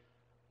place,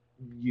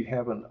 you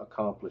haven't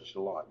accomplished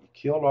a lot. You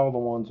killed all the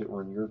ones that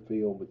were in your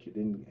field, but you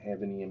didn't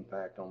have any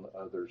impact on the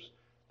others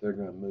that are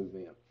going to move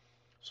in.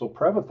 So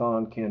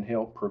Prevathon can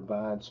help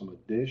provide some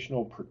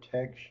additional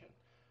protection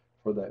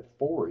for that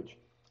forage.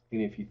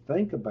 And if you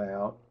think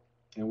about,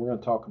 and we're going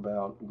to talk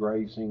about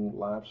grazing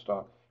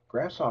livestock,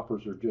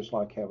 grasshoppers are just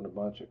like having a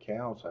bunch of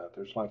cows out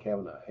there. It's like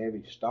having a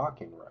heavy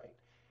stocking rate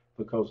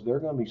because they're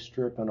going to be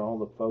stripping all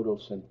the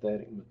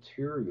photosynthetic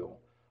material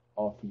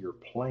off of your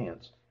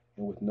plants.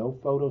 And with no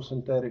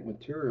photosynthetic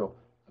material,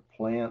 the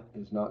plant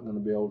is not going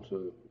to be able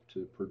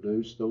to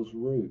produce those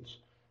roots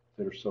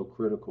that are so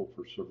critical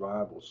for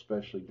survival,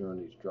 especially during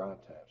these dry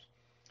times.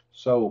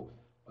 So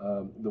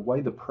the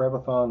way the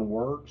Prevathon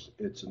works,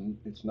 it's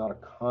not a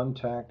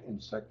contact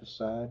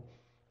insecticide.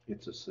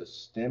 It's a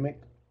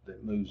systemic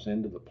that moves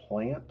into the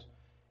plant.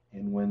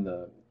 And when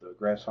the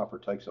grasshopper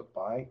takes a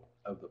bite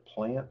of the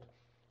plant,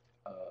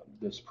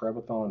 this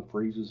Prevathon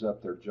freezes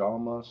up their jaw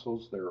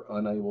muscles. They're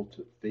unable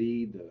to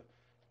feed. The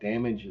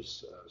damage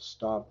is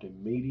stopped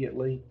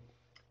immediately,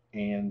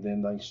 and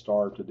then they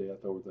starve to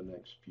death over the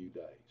next few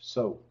days.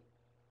 So,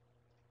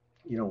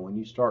 when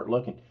you start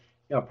looking,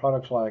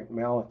 products like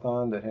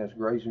malathion that has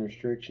grazing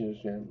restrictions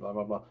and blah,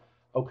 blah, blah.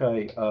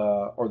 Okay,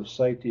 or the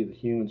safety of the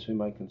humans who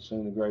may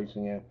consume the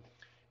grazing animal.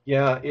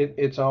 Yeah,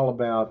 it's all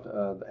about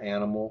the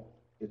animal.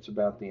 It's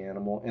about the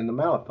animal. And the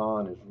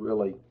malathion is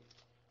really,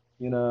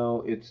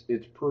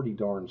 it's pretty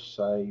darn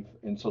safe.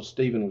 And so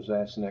Stephen was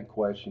asking that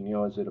question,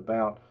 is it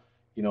about,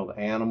 the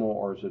animal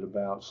or is it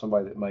about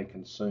somebody that may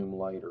consume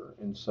later?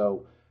 And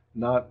so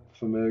not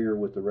familiar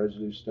with the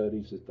residue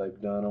studies that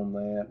they've done on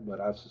that, but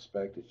I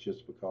suspect it's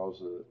just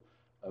because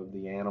of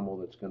the animal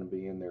that's going to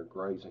be in there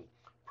grazing.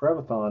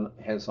 Prevathon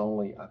has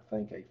only, I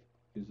think,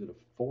 is it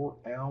a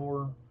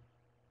 4-hour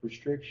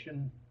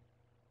restriction?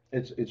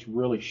 It's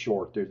really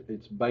short.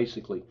 It's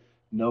basically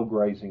no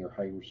grazing or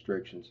hay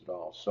restrictions at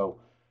all. So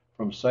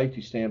from a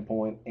safety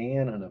standpoint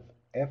and an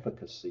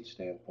efficacy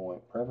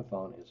standpoint,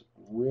 Prevathon is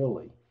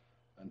really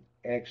an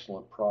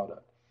excellent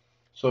product.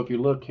 So if you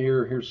look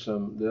here, here's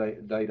some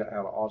data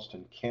out of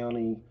Austin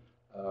County.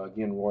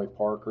 Again, Roy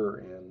Parker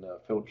and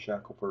Philip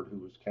Shackelford, who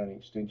was county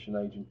extension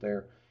agent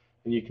there.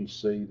 And you can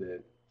see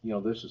that,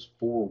 this is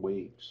 4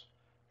 weeks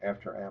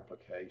after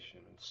application.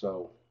 And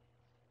so,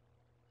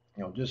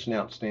 just an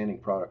outstanding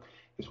product.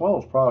 It's one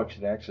of those products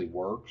that actually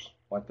works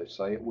like they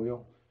say it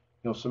will.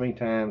 So many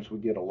times we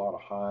get a lot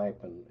of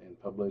hype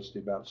and publicity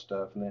about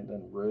stuff, and that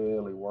doesn't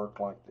really work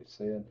like they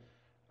said.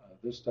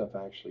 This stuff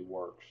actually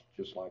works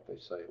just like they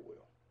say it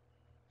will.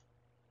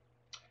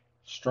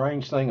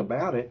 Strange thing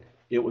about it,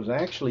 it was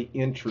actually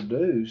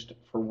introduced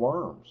for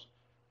worms.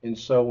 And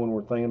so when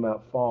we're thinking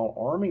about fall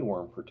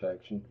armyworm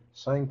protection,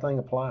 same thing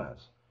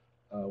applies.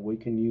 We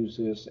can use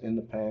this in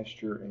the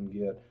pasture and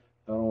get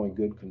not only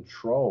good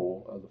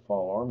control of the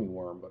fall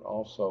armyworm, but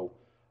also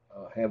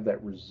have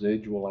that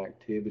residual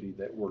activity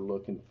that we're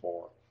looking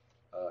for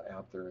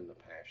out there in the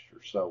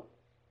pasture. So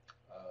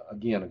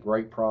again, a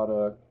great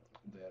product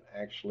that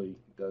actually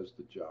does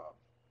the job.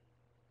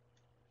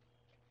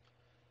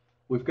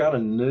 We've got a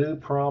new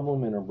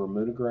problem in our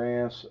Bermuda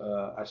grass.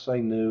 I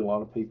say new, a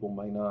lot of people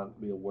may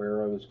not be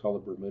aware of it. It's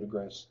called the Bermuda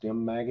grass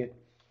stem maggot.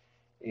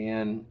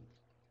 And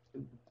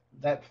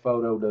that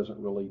photo doesn't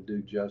really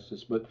do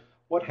justice, but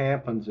what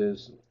happens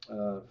is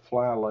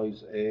fly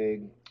lays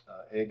egg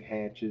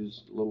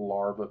hatches, little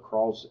larva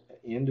crawls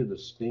into the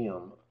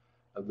stem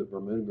of the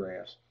Bermuda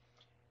grass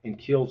and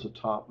kills the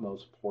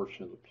topmost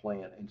portion of the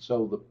plant. And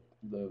so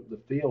the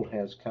field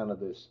has kind of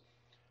this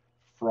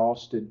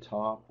frosted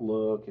top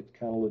look. It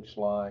kind of looks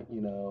like,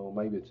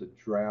 maybe it's a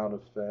drought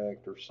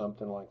effect or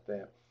something like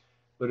that.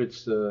 But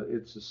it's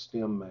a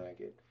stem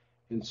maggot.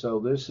 And so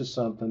this is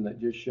something that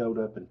just showed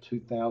up in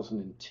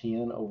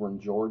 2010 over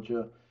in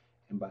Georgia.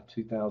 And by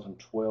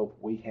 2012,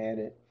 we had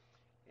it.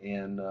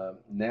 And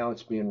now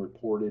it's being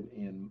reported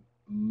in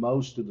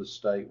most of the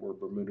state where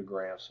Bermuda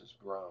grass has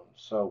grown.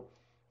 So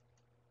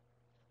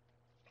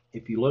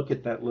if you look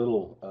at that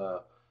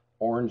little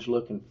orange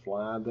looking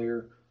fly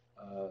there,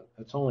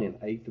 that's only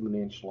 1/8 of an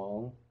inch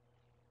long.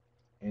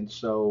 And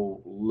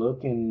so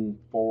looking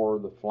for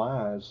the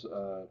flies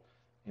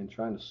and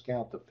trying to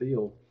scout the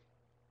field,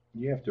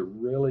 you have to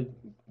really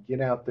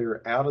get out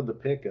there out of the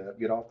pickup,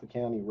 get off the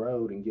county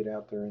road and get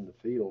out there in the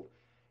field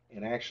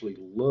and actually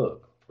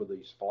look for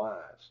these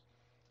flies.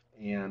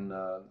 And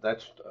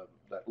that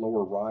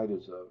lower right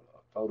is a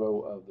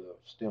photo of the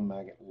stem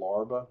maggot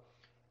larva.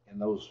 And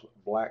those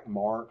black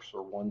marks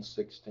are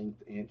 1/16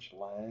 inch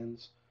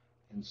lines.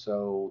 And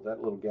so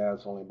that little guy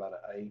is only about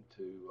 1/8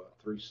 to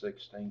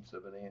 3/16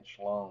 of an inch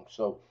long.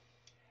 So,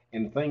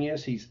 and the thing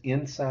is, he's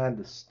inside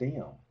the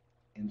stem.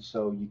 And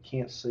so you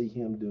can't see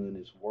him doing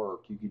his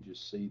work. You could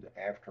just see the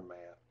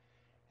aftermath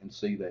and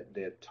see that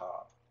dead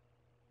top.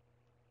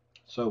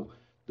 So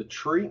the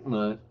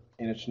treatment,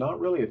 and it's not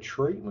really a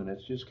treatment,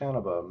 it's just kind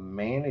of a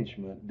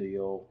management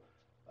deal,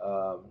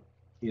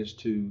 is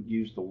to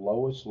use the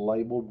lowest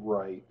labeled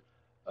rate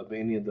of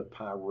any of the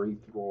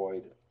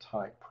pyrethroid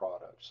type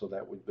products. So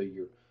that would be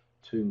your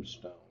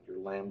Tombstone, your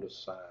Lambda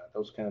Side,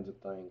 those kinds of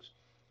things.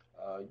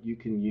 You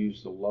can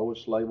use the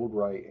lowest labeled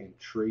rate and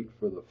treat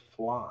for the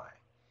fly.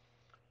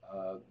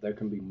 There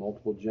can be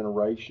multiple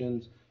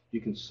generations.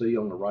 You can see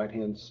on the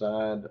right-hand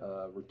side,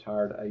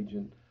 retired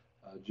agent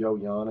Joe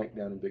Yannick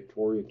down in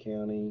Victoria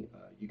County.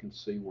 You can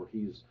see where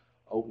he's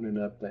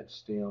opening up that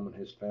stem and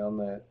has found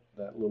that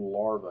little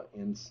larva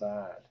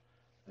inside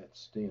that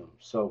stem.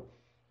 So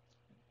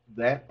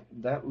that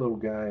little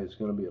guy is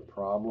going to be a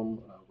problem.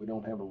 We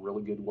don't have a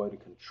really good way to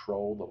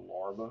control the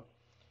larva.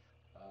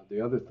 The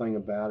other thing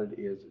about it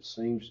is it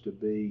seems to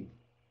be,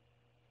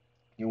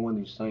 one of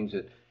these things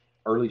that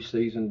early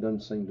season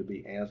doesn't seem to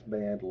be as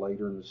bad.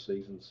 Later in the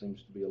season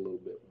seems to be a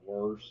little bit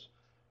worse.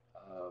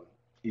 Uh,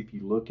 if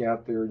you look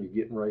out there and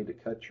you're getting ready to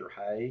cut your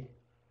hay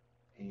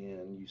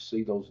and you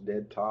see those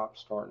dead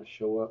tops starting to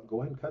show up,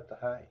 go ahead and cut the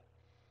hay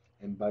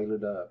and bale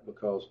it up,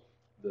 because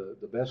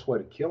the best way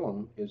to kill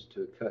them is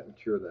to cut and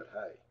cure that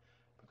hay,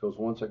 because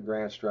once that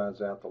grass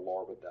dries out, the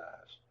larva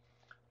dies.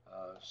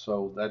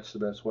 So that's the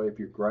best way. If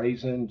you're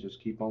grazing,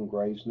 just keep on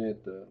grazing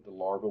it. The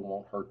larva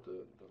won't hurt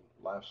the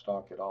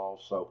livestock at all.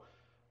 So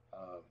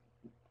uh,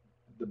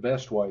 the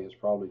best way is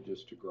probably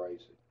just to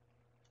graze it.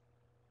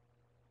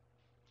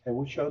 Have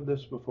we showed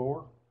this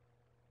before?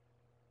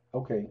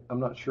 Okay, I'm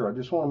not sure. I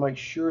just want to make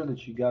sure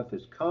that you got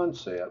this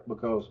concept,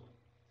 because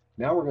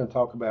now we're going to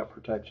talk about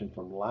protection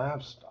from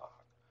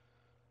livestock,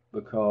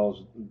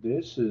 because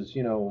this is,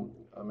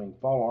 I mean,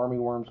 fall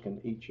armyworms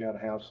can eat you out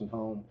of house and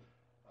home.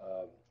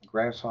 Uh,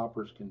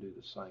 Grasshoppers can do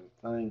the same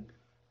thing,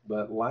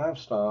 but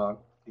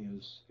livestock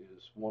is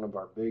one of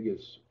our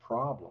biggest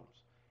problems,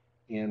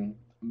 and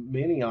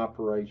many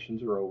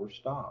operations are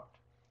overstocked,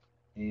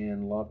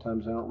 and a lot of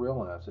times they don't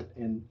realize it.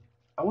 And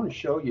I want to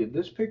show you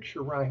this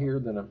picture right here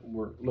that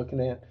we're looking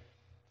at.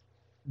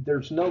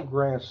 There's no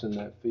grass in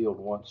that field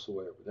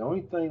whatsoever. The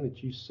only thing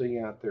that you see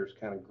out there is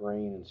kind of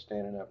green and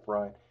standing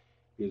upright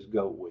is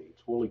goat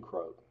weeds, woolly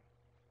croton.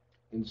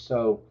 And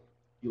so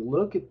you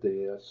look at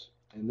this,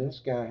 and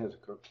this guy has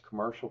a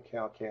commercial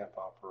cow-calf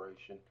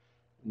operation.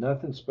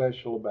 Nothing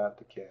special about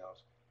the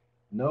cows.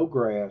 No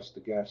grass, the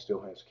guy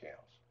still has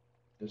cows.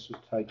 This was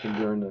taken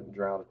during the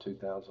drought of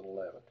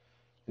 2011.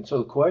 And so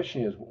the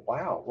question is,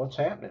 wow, what's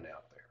happening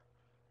out there?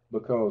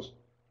 Because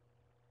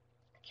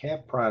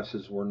calf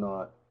prices were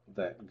not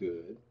that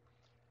good.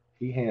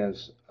 He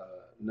has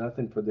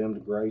nothing for them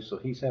to graze, so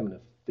he's having to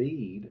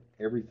feed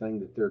everything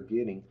that they're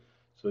getting.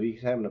 So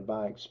he's having to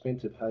buy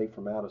expensive hay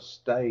from out of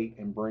state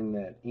and bring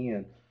that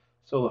in.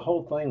 So the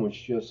whole thing was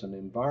just an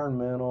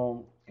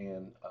environmental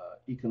and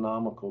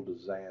economical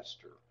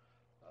disaster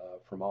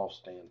from all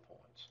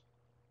standpoints.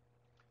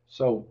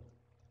 So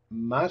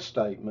my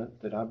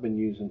statement that I've been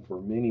using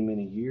for many,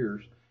 many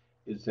years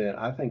is that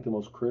I think the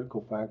most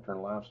critical factor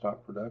in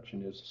livestock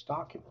production is the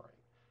stocking rate.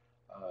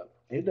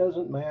 It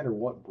doesn't matter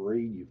what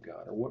breed you've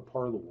got or what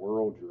part of the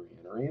world you're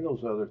in or any of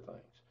those other things.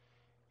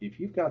 If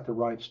you've got the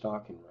right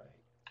stocking rate,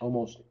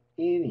 almost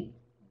any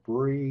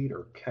breed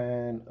or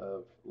kind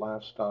of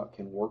livestock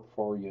can work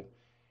for you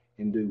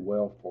and do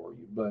well for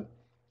you. But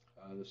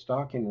the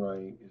stocking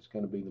rate is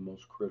going to be the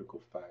most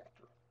critical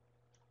factor.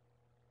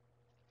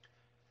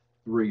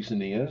 The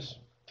reason is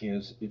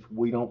if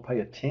we don't pay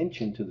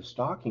attention to the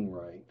stocking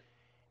rate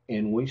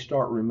and we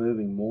start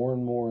removing more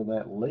and more of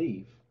that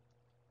leaf,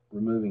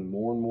 removing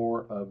more and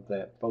more of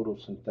that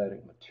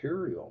photosynthetic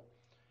material,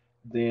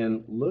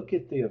 then look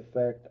at the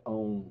effect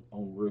on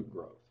root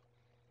growth.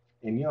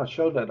 And I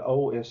showed that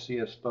old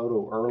SCS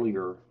photo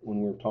earlier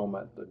when we were talking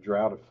about the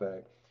drought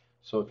effect.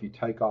 So if you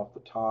take off the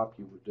top,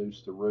 you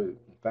reduce the root.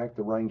 In fact,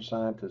 the range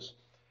scientists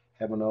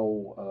have an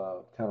old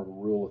kind of a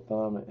rule of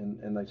thumb,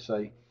 and they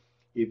say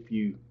if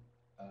you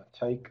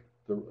take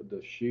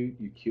the shoot,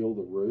 you kill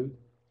the root,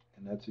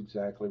 and that's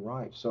exactly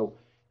right. So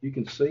you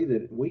can see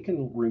that we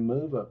can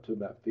remove up to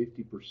about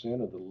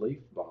 50% of the leaf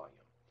volume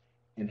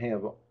and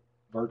have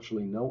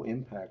virtually no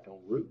impact on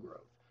root growth.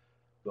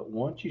 But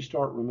once you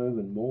start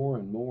removing more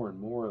and more and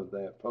more of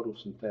that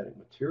photosynthetic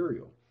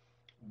material,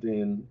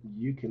 then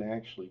you can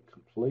actually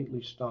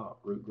completely stop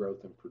root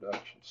growth and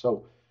production.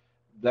 So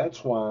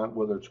that's why,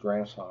 whether it's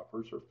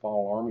grasshoppers or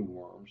fall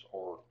armyworms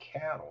or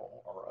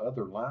cattle or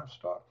other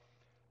livestock,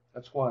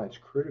 that's why it's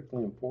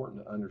critically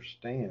important to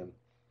understand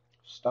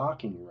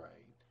stocking rate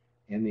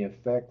and the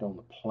effect on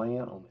the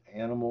plant, on the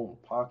animal, on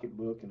the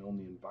pocketbook, and on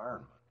the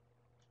environment.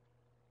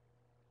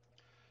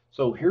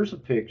 So here's a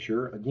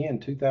picture, again,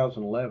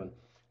 2011.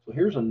 So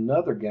here's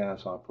another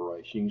guy's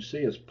operation. You can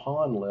see his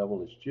pond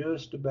level is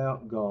just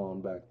about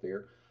gone back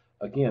there.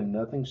 Again,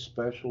 nothing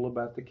special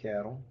about the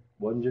cattle.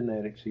 Wasn't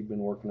genetics he'd been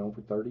working on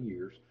for 30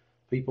 years.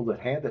 People that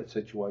had that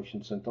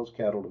situation sent those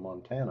cattle to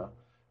Montana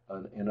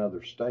and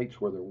other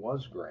states where there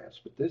was grass.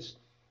 But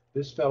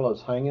this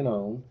fellow's hanging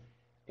on,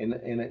 and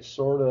it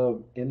sort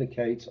of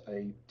indicates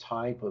a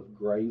type of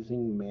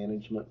grazing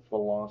management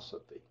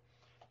philosophy,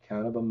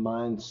 kind of a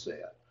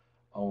mindset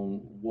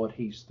on what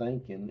he's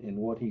thinking. And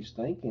what he's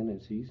thinking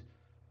is he's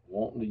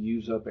wanting to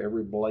use up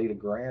every blade of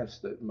grass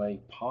that may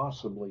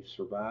possibly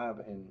survive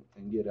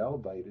and get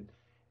elevated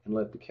and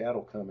let the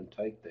cattle come and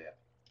take that.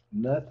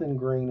 Nothing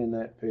green in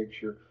that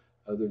picture.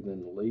 other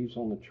than the leaves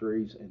on the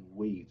trees and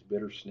weeds,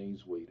 bitter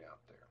sneezeweed out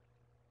there.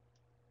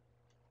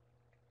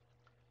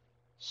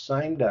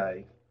 Same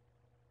day,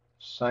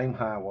 same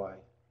highway,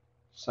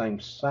 same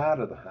side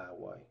of the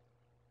highway,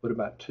 but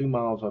about 2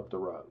 miles up the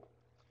road.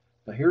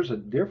 Now here's a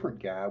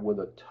different guy with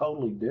a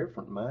totally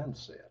different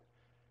mindset,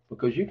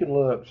 because you can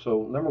look.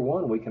 So number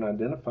one, we can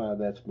identify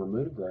that's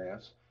Bermuda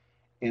grass,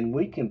 and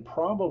we can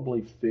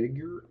probably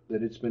figure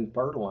that it's been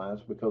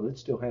fertilized because it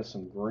still has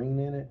some green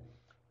in it,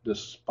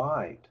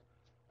 despite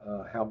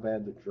how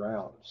bad the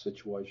drought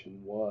situation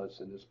was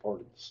in this part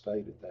of the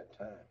state at that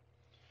time.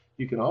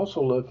 You can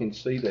also look and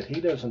see that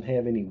he doesn't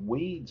have any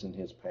weeds in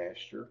his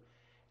pasture,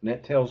 and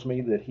that tells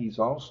me that he's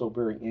also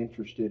very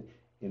interested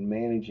in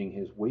managing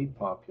his weed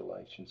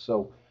population.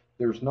 So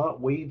there's not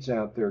weeds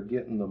out there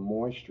getting the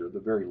moisture, the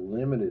very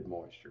limited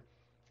moisture.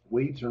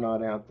 Weeds are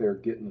not out there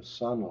getting the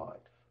sunlight.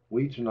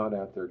 Weeds are not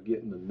out there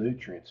getting the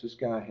nutrients. This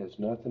guy has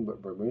nothing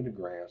but Bermuda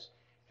grass,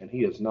 and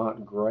he has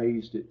not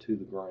grazed it to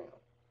the ground.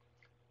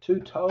 Two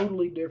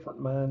totally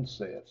different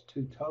mindsets,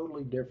 two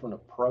totally different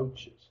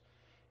approaches.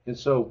 And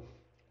so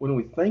when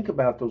we think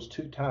about those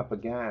two type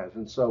of guys,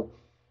 and so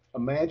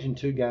imagine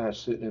two guys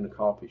sitting in a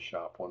coffee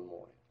shop one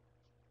morning,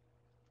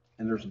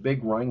 and there's a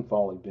big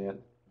rainfall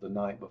event the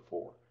night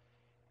before.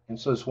 And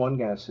so this one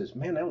guy says,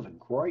 "Man, that was a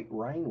great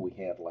rain we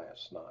had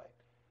last night."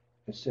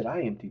 And said,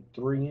 "I emptied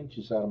 3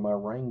 inches out of my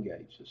rain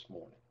gauge this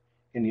morning."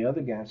 And the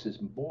other guy says,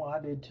 "Boy, I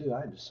did too.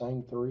 I had the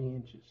same 3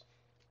 inches."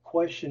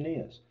 Question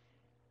is,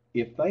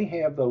 if they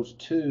have those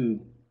two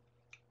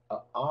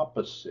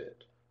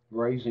opposite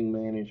grazing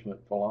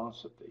management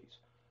philosophies,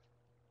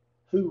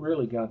 who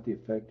really got the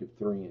effective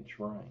 3 inch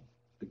rain?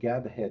 The guy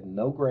that had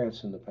no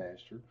grass in the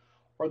pasture,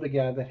 or the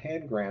guy that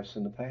had grass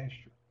in the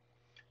pasture?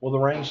 Well, the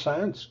rain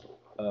science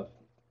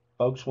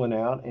folks went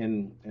out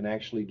and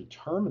actually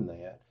determined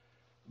that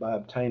by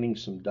obtaining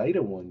some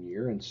data one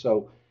year. And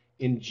so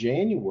in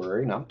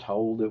January, and I'm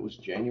told it was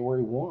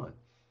January 1,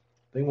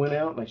 they went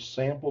out and they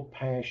sampled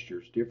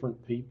pastures,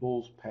 different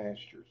people's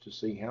pastures, to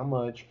see how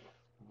much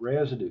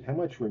residue, how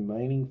much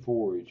remaining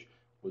forage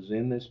was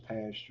in this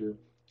pasture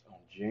on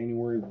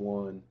January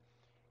 1.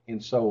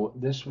 And so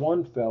this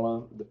one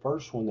fella, the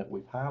first one that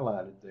we've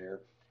highlighted there,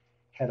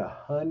 had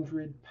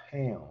 100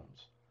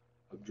 pounds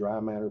of dry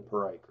matter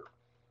per acre.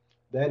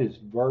 That is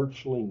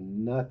virtually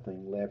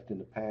nothing left in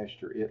the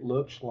pasture. It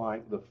looks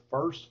like the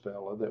first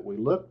fella that we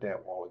looked at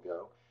a while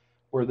ago,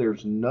 where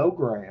there's no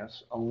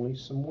grass, only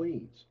some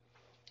weeds.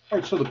 All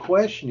right, so the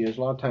question is,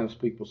 a lot of times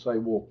people say,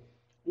 well,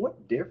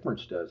 what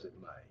difference does it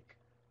make?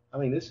 I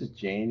mean, this is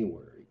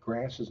January.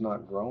 Grass is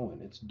not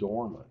growing. It's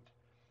dormant.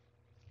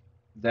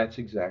 That's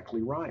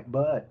exactly right.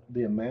 But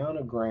the amount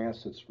of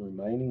grass that's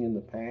remaining in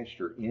the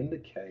pasture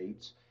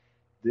indicates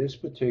this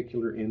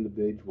particular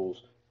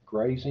individual's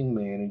grazing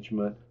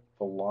management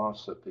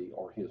philosophy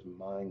or his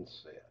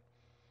mindset.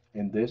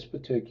 And this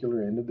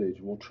particular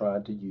individual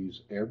tried to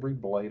use every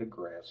blade of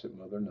grass that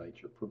Mother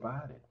Nature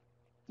provided.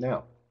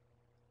 Now,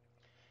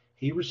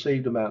 he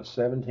received about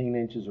 17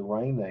 inches of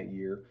rain that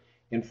year,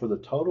 and for the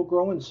total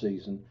growing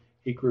season,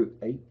 he grew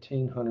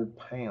 1,800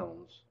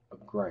 pounds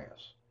of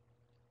grass.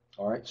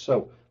 All right,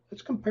 so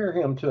let's compare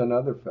him to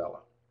another fella,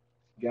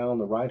 guy on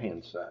the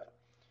right-hand side.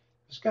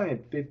 This guy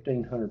had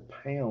 1,500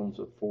 pounds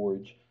of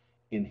forage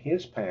in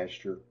his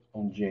pasture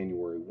on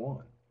January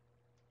 1.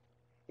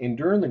 And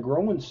during the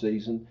growing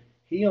season,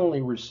 he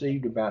only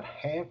received about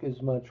half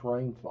as much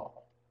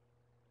rainfall.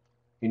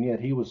 And yet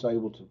he was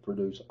able to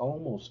produce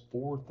almost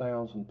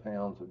 4,000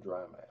 pounds of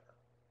dry matter.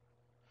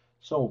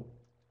 So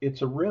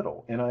it's a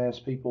riddle. And I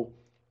ask people,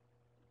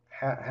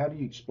 how do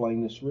you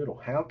explain this riddle?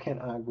 How can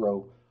I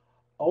grow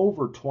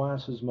over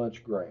twice as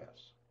much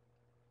grass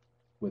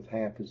with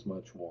half as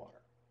much water?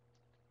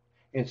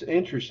 It's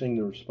interesting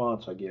the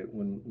response I get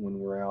when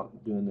we're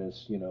out doing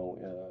this,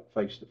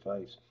 face to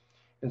face.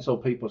 And so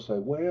people say,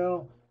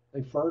 well,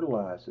 they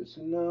fertilize it.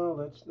 So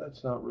no,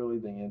 that's not really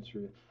the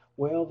answer.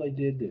 Well, they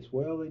did this.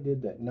 Well, they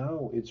did that.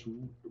 No, it's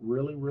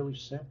really, really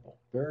simple.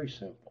 Very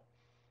simple.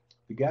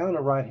 The guy on the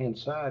right-hand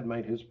side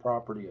made his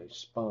property a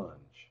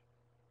sponge.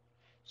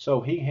 So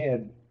he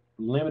had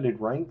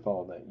limited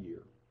rainfall that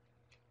year,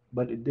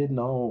 but it didn't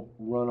all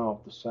run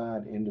off the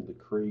side into the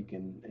creek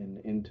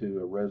and into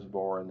a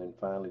reservoir and then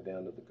finally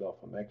down to the Gulf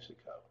of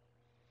Mexico.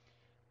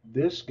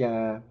 This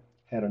guy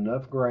had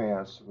enough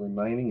grass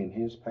remaining in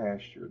his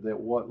pasture that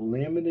what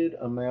limited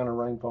amount of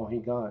rainfall he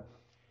got,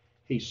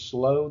 he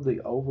slowed the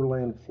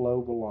overland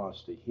flow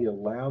velocity. He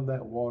allowed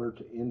that water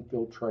to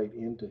infiltrate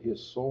into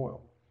his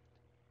soil.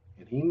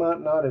 And he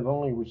might not have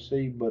only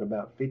received but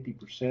about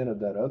 50%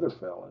 of that other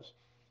fella's,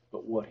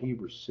 but what he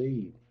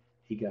received,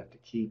 he got to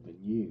keep and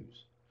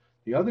use.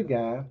 The other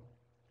guy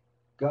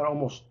got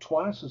almost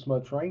twice as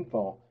much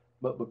rainfall,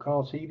 but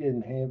because he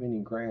didn't have any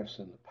grass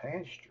in the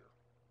pasture,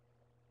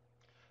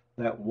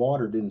 that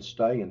water didn't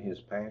stay in his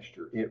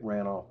pasture. It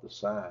ran off the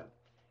side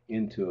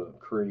into a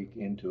creek,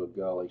 into a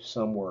gully,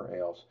 somewhere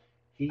else.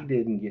 He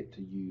didn't get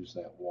to use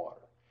that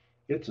water.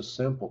 It's a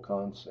simple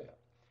concept.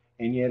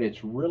 And yet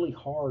it's really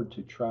hard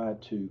to try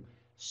to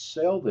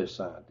sell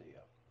this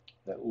idea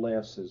that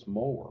less is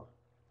more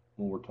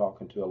when we're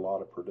talking to a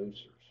lot of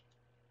producers.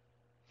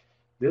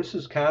 This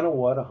is kind of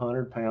what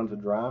 100 pounds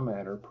of dry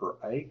matter per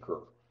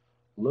acre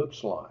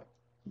looks like.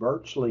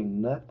 Virtually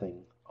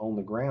nothing on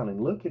the ground.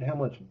 And look at how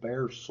much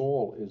bare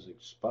soil is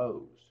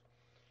exposed.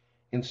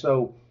 And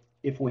so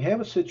if we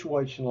have a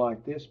situation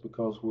like this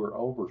because we're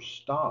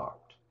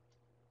overstocked,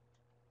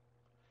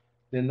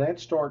 then that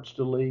starts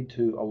to lead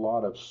to a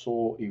lot of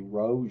soil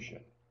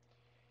erosion.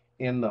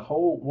 And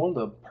one of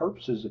the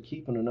purposes of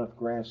keeping enough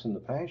grass in the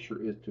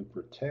pasture is to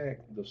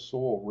protect the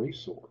soil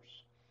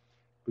resource.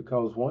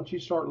 Because once you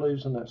start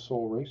losing that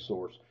soil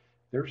resource,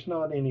 there's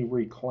not any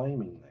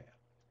reclaiming that.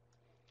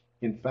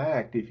 In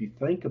fact, if you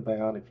think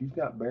about if you've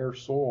got bare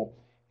soil,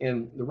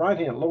 and the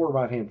lower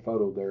right hand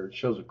photo there, it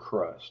shows a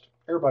crust.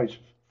 Everybody's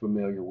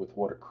familiar with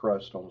what a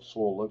crust on the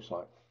soil looks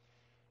like.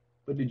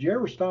 But did you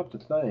ever stop to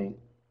think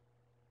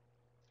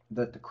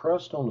that the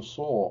crust on the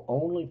soil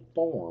only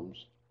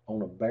forms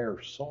on a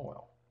bare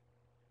soil?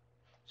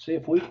 See,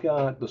 if we've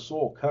got the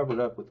soil covered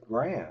up with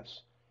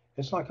grass,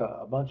 it's like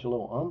a bunch of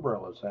little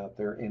umbrellas out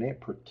there, and it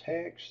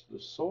protects the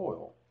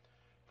soil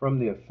from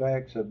the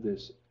effects of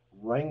this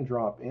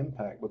raindrop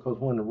impact. Because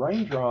when the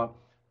raindrop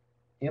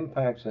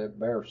impacts that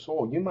bare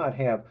soil, you might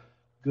have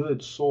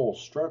good soil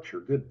structure,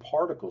 good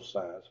particle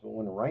size, but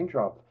when the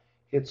raindrop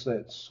hits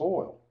that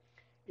soil,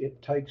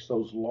 it takes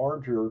those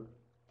larger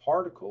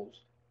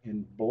particles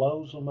and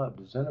blows them up,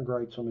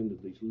 disintegrates them into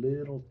these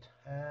little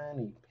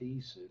tiny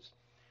pieces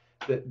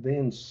that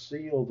then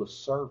seal the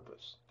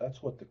surface.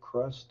 That's what the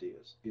crust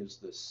is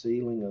the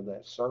sealing of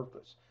that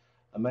surface.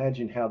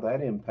 Imagine how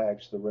that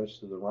impacts the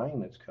rest of the rain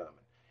that's coming.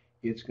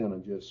 It's going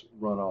to just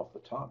run off the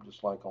top,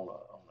 just like on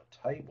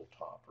a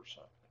tabletop or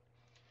something.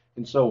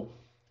 And so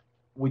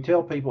we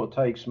tell people it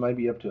takes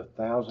maybe up to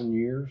 1,000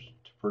 years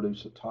to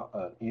produce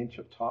an inch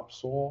of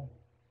topsoil.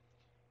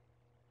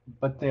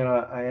 But then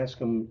I ask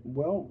them,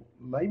 well,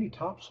 maybe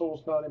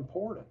topsoil's not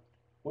important.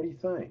 What do you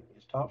think?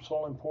 Is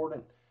topsoil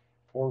important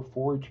for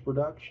forage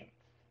production?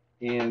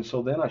 And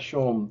so then I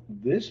show them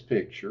this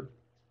picture,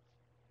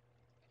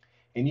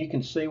 and you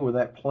can see where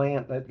that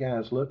plant that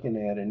guy's looking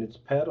at, and it's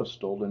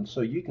pedestaled, and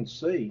so you can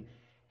see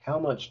how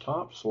much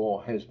topsoil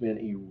has been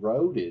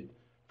eroded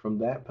from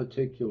that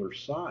particular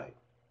site.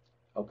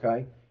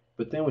 Okay,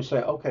 but then we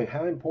say, okay,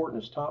 how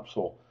important is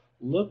topsoil?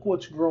 Look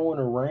what's growing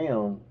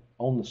around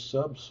on the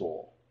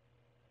subsoil.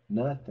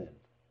 Nothing.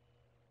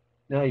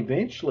 Now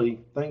eventually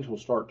things will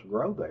start to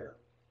grow there,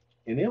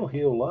 and it'll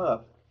heal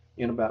up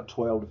in about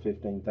 12 to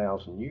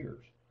 15,000 years.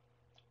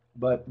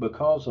 But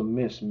because of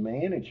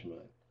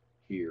mismanagement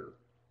here,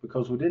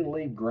 because we didn't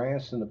leave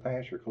grass in the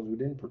pasture, because we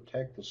didn't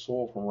protect the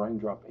soil from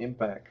raindrop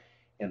impact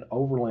and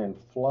overland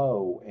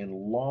flow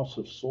and loss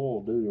of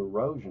soil due to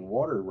erosion,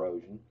 water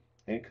erosion,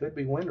 and it could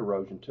be wind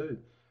erosion too,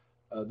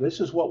 this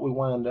is what we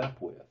wind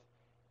up with.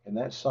 And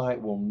that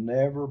site will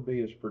never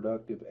be as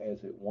productive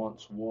as it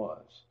once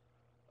was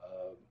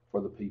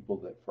for the people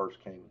that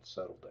first came and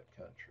settled that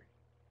country.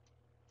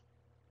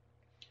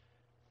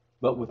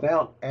 But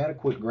without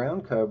adequate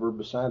ground cover,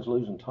 besides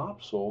losing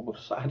topsoil,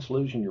 besides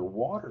losing your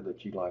water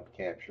that you'd like to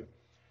capture,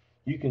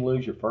 you can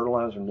lose your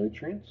fertilizer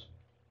nutrients.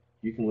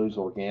 You can lose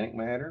organic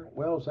matter.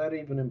 Well, is that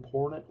even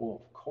important?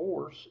 Well, of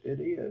course it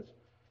is.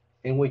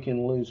 And we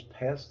can lose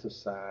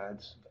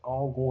pesticides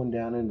all going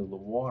down into the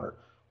water.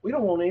 We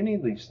don't want any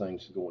of these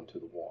things to go into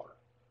the water.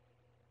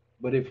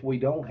 But if we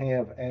don't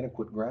have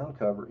adequate ground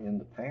cover in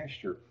the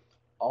pasture,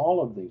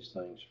 all of these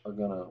things are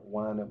going to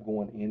wind up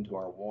going into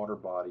our water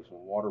bodies and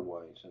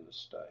waterways in the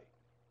state.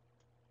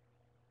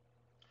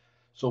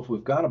 So if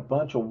we've got a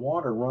bunch of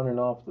water running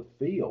off the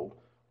field,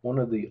 one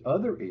of the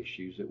other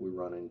issues that we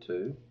run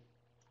into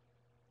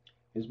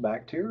is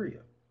bacteria.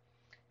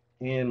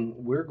 And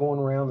we're going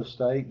around the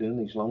state doing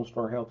these Lone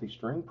Star Healthy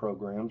Stream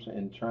programs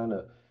and trying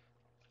to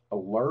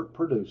alert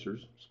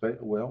producers,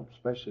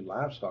 especially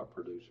livestock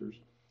producers,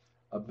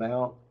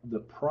 about the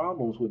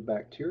problems with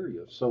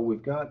bacteria. So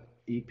we've got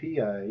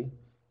EPA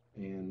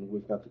and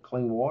we've got the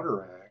Clean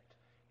Water Act,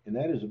 and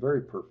that is a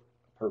very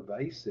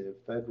pervasive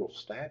federal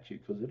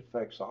statute because it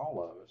affects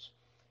all of us.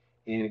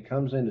 And it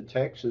comes into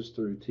Texas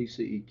through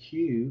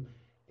TCEQ,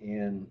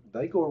 and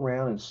they go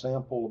around and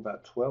sample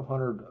about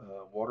 1,200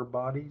 water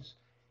bodies,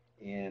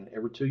 and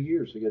every 2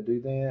 years they got to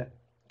do that.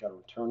 Got to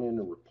return in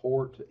a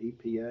report to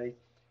EPA.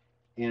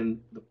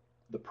 And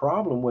the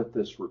problem with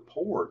this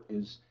report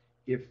is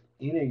if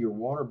any of your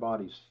water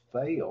bodies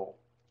fail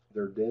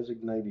their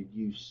designated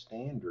use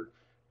standard,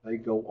 they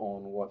go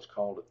on what's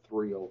called a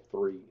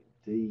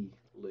 303D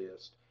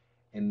list.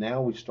 And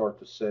now we start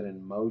to set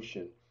in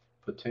motion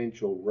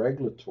potential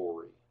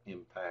regulatory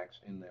impacts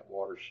in that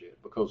watershed.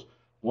 Because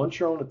once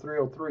you're on the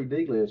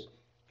 303D list,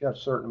 you've got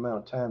a certain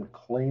amount of time to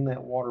clean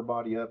that water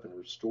body up and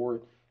restore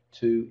it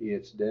to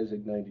its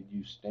designated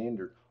use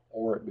standard,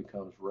 or it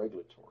becomes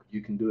regulatory.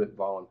 You can do it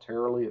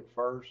voluntarily at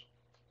first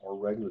or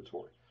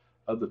regulatory.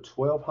 Of the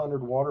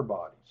 1,200 water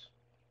bodies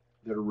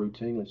that are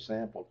routinely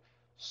sampled,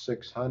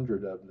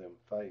 600 of them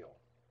fail.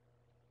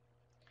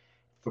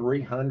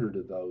 300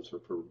 of those are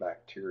for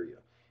bacteria.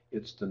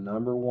 It's the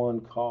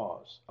 #1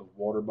 cause of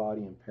water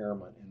body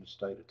impairment in the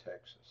state of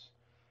Texas.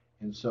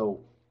 And so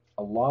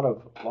a lot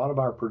of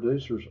our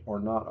producers are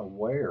not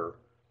aware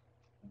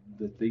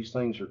that these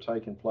things are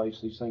taking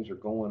place, these things are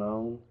going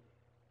on,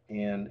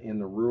 and in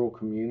the rural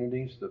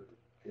communities, that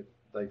if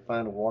they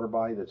find a water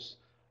body that's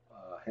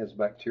has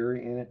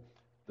bacteria in it,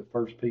 the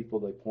first people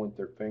they point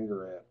their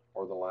finger at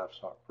are the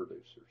livestock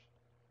producers.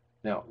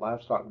 Now,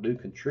 livestock do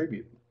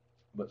contribute,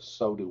 but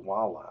so do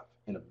wildlife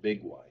in a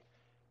big way,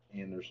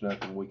 and there's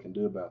nothing we can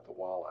do about the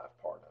wildlife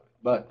part of it.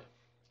 But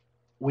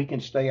we can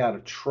stay out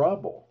of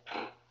trouble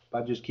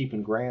by just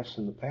keeping grass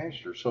in the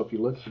pasture. So if you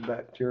look at the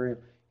bacteria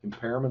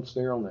impairments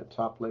there on that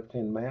top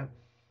left-hand map,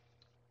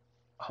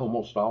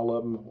 almost all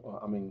of them,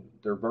 I mean,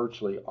 they're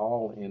virtually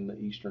all in the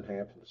eastern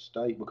half of the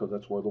state because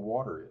that's where the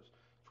water is.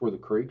 It's where the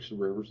creeks, the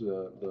rivers,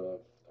 the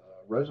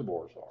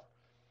reservoirs are.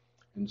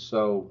 And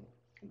so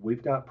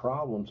we've got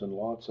problems and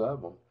lots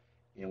of them,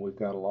 and we've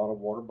got a lot of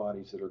water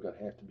bodies that are going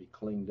to have to be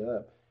cleaned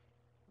up.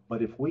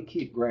 But if we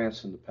keep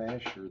grass in the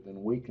pasture,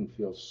 then we can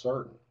feel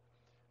certain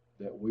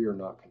that we are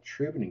not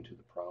contributing to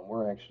the problem.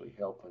 We're actually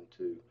helping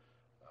to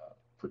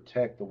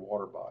protect the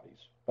water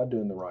bodies by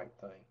doing the right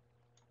thing.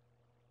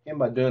 And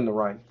by doing the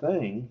right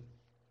thing,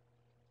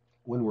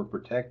 when we're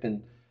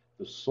protecting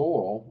the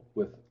soil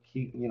with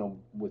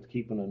with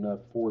keeping enough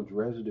forage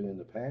residue in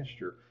the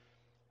pasture,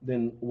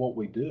 then what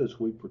we do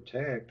is we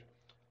protect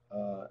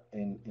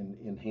and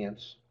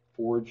enhance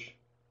forage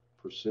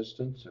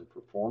persistence and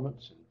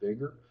performance and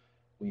vigor.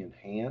 We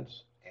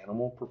enhance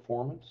animal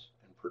performance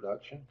and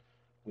production.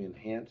 We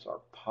enhance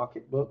our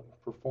pocketbook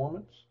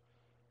performance,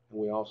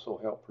 and we also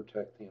help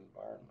protect the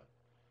environment.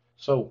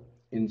 So,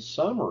 in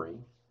summary,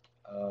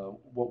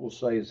 what we'll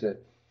say is that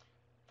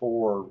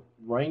for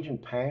range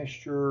and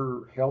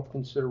pasture health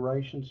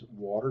considerations,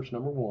 water's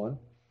number one.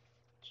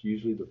 It's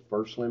usually the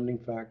first limiting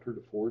factor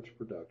to forage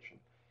production.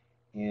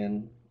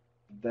 And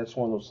that's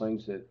one of those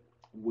things that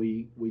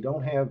we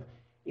don't have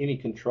any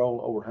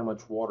control over how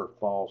much water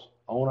falls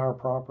on our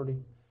property,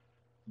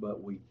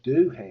 but we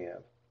do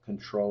have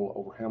control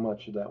over how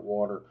much of that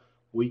water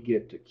we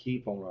get to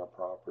keep on our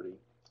property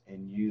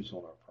and use on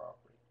our property.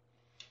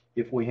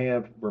 If we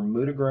have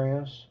Bermuda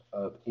grass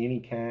of any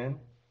kind,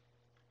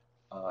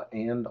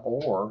 and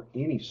or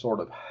any sort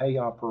of hay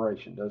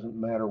operation, doesn't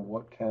matter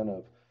what kind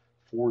of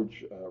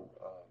forage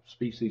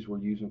species we're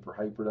using for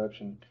hay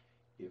production.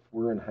 If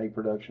we're in hay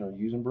production or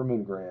using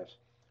Bermuda grass,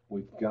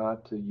 we've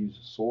got to use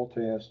a soil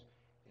test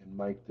and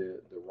make the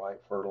right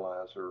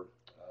fertilizer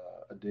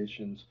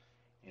additions.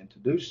 And to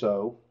do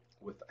so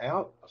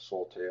without a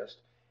soil test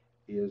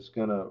is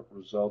going to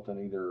result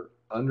in either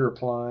under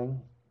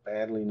applying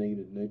badly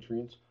needed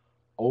nutrients,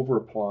 over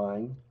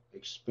applying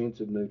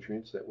expensive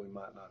nutrients that we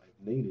might not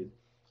have needed.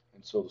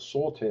 And so the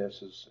soil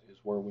test is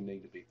where we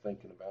need to be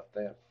thinking about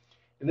that.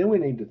 And then we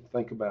need to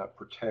think about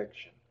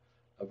protection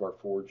of our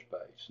forage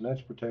base. And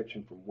that's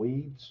protection from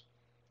weeds,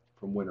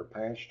 from winter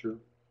pasture,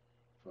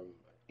 from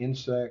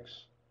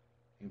insects,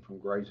 and from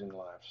grazing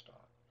livestock.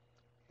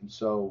 And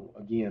so,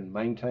 again,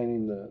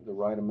 maintaining the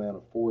right amount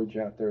of forage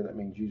out there, that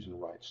means using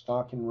the right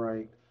stocking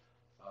rate.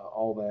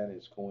 All that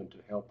is going to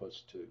help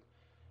us to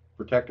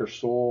protect our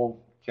soil,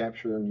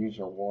 capture and use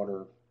our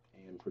water,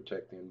 and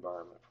protect the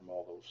environment from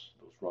all those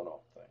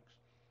runoff things.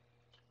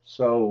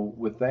 So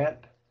with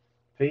that,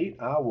 Pete,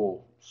 I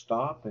will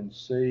stop and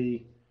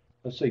see.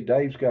 Let's see,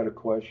 Dave's got a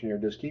question here.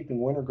 Does keeping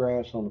winter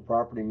grass on the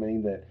property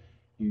mean that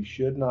you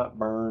should not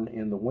burn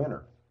in the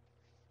winter?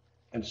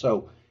 And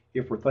so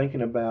if we're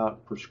thinking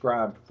about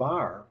prescribed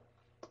fire,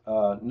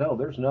 no,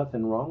 there's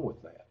nothing wrong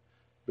with that.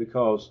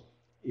 Because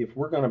if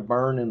we're going to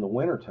burn in the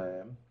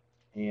wintertime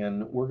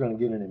and we're going to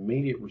get an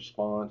immediate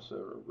response,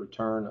 a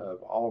return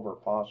of all of our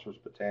phosphorus,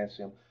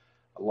 potassium,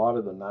 a lot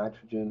of the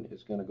nitrogen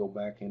is going to go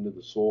back into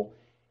the soil.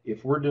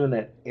 If we're doing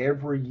that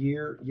every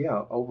year,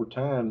 yeah, over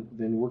time,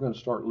 then we're going to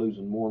start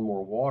losing more and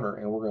more water,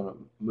 and we're going to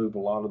move a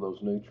lot of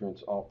those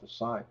nutrients off the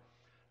site.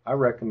 I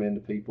recommend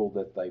to people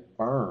that they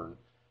burn,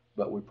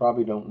 but we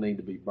probably don't need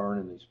to be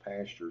burning these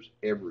pastures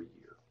every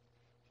year.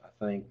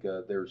 I think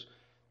there's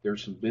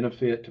some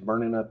benefit to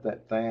burning up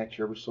that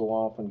thatch every so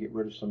often, get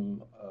rid of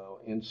some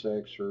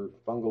insects or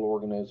fungal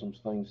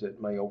organisms, things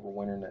that may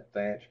overwinter in that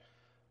thatch.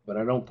 But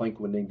I don't think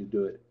we need to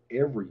do it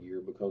every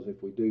year, because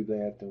if we do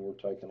that, then we're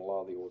taking a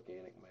lot of the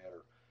organic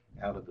matter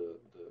out of the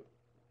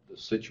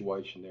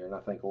situation there. And I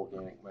think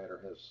organic matter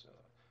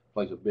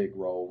plays a big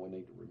role. We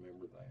need to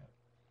remember that.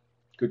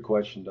 Good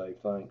question, Dave.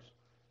 Thanks.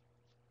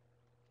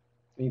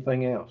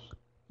 Anything else?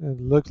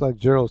 It looks like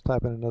Gerald's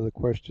typing another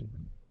question.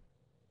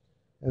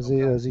 As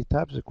he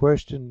types a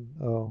question,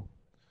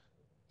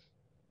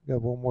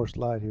 got one more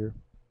slide here.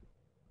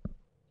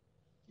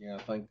 Yeah, I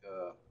think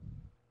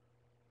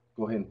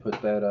go ahead and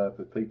put that up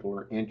if people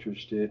are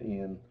interested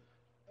in,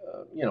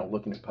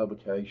 looking at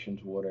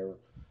publications or whatever.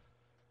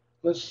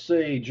 Let's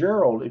see,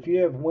 Gerald, if you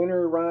have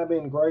winter rye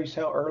and grace,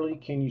 how early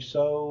can you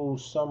sow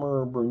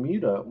summer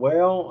Bermuda?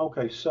 Well,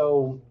 okay,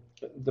 so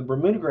the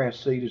Bermuda grass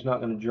seed is not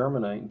going to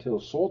germinate until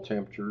soil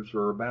temperatures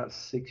are about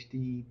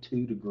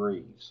 62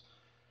 degrees.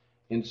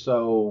 And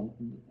so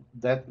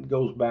that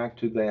goes back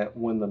to that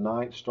when the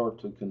nights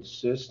start to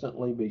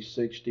consistently be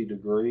 60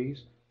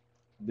 degrees,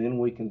 then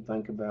we can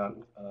think about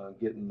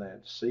getting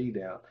that seed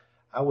out.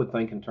 I would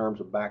think in terms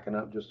of backing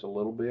up just a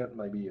little bit,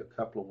 maybe a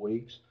couple of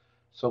weeks.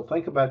 So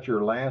think about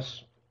your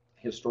last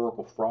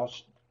historical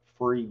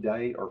frost-free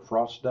day or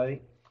frost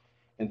day,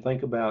 and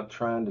think about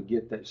trying to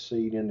get that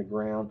seed in the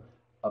ground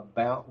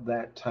about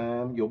that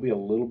time. You'll be a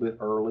little bit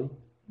early,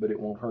 but it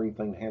won't hurt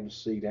anything to have the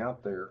seed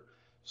out there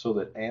so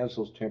that as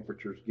those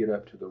temperatures get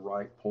up to the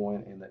right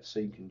point and that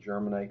seed can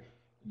germinate,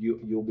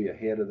 you'll be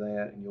ahead of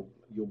that and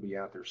you'll be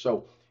out there.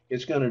 So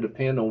it's going to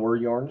depend on where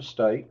you are in the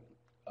state.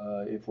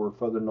 If we're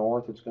further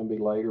north, it's going to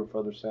be later.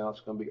 Further south,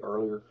 it's going to be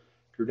earlier.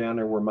 If you're down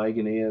there where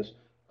Megan is,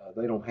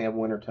 they don't have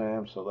winter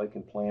time, so they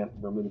can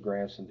plant Bermuda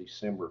grass in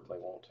December if they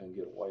want to and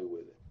get away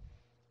with it.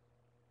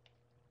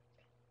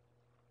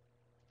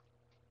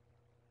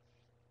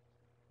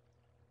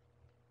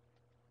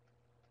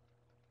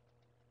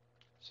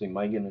 See,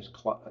 Megan is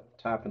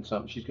typing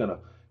something. She's going to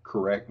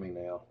correct me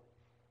now.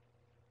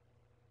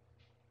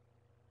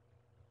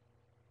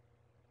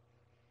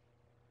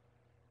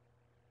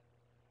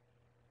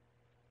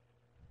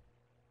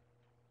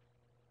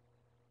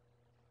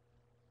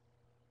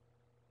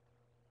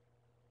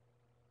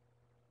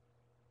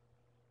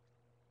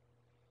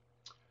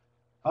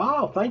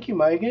 Oh, thank you,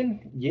 Megan.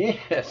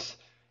 Yes,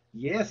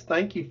 yes.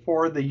 Thank you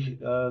for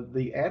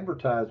the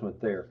advertisement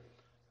there.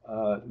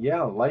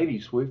 Yeah,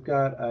 ladies, we've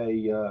got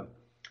a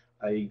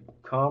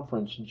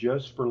conference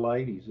just for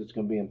ladies. It's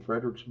going to be in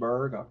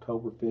Fredericksburg,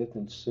 October 5th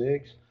and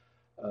 6th.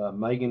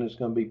 Megan is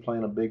going to be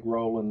playing a big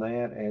role in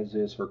that, as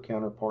is her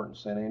counterpart in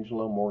San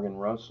Angelo, Morgan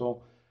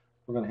Russell.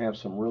 We're going to have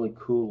some really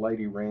cool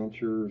lady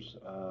ranchers,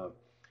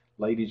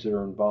 ladies that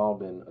are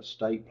involved in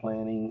estate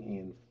planning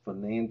and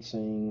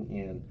financing,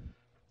 and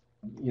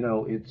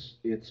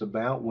it's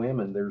about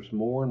women. There's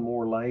more and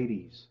more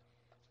ladies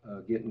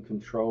getting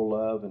control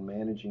of and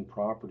managing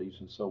properties,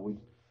 and so we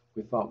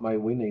thought maybe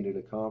we needed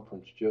a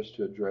conference just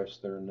to address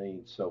their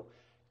needs. So,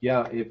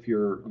 yeah, if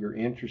you're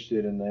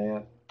interested in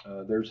that,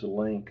 there's a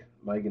link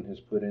Megan has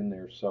put in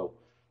there. So,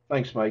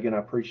 thanks, Megan. I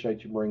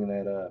appreciate you bringing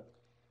that up.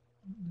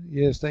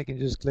 Yes, they can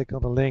just click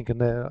on the link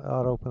and then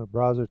I'll open a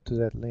browser to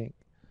that link.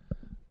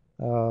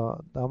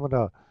 I'm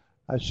gonna,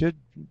 I should,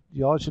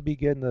 y'all should be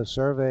getting a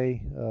survey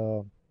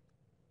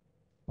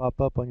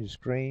pop up on your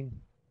screen.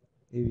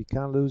 If you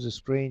can't lose the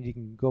screen, you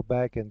can go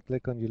back and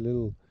click on your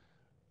little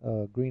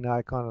green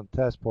icon on the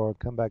taskbar,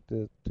 come back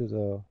to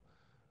the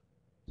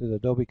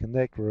Adobe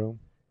Connect room,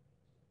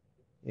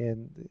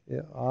 and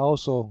I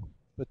also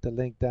put the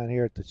link down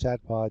here at the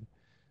chat pod,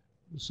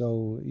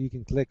 so you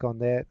can click on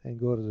that and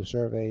go to the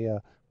survey.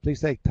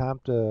 Please take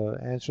time to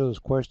answer those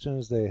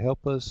questions. They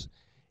help us,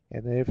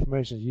 and the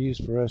information is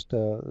used for us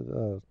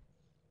to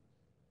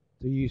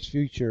use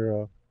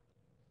future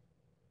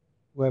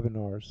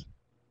webinars.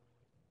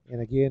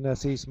 And again, I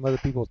see some other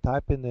people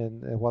typing,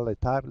 and while they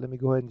type, let me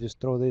go ahead and just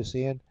throw this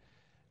in.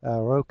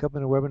 Royal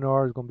Company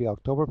webinar is going to be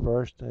October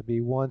 1st. It'll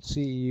be 1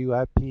 CEU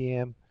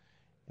IPM,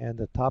 and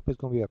the topic is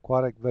going to be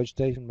aquatic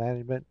vegetation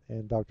management,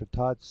 and Dr.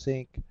 Todd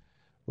Sink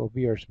will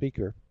be our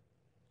speaker.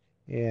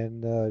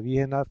 And if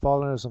you have not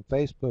followed us on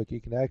Facebook, you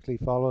can actually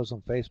follow us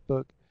on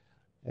Facebook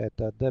at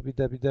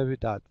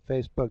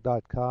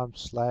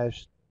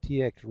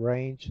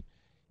www.facebook.com/txrange.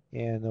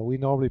 And we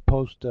normally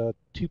post 2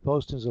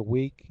 postings a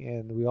week,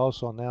 and we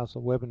also announce the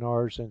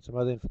webinars and some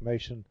other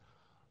information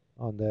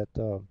on that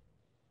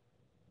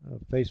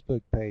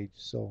Facebook page.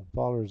 So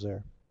follow us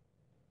there.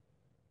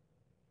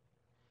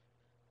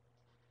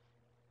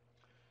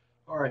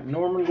 All right,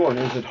 Norman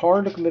Gordon, is it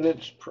hard to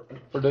convince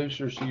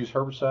producers to use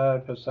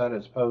herbicide, pesticide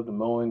as opposed to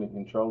mowing and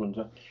controlling?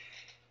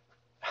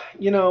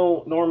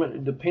 Norman,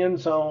 it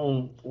depends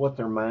on what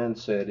their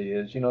mindset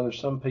is. There's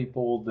some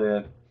people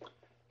that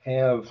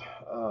have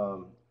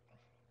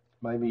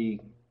maybe,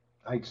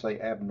 I hate to say,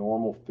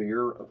 abnormal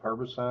fear of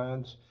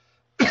herbicides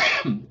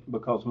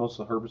because most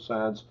of the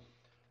herbicides,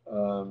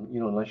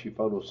 unless you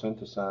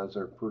photosynthesize,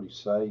 they're pretty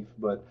safe.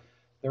 But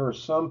there are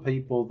some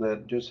people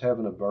that just have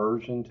an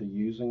aversion to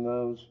using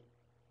those.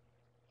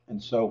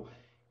 And so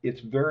it's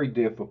very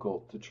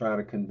difficult to try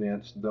to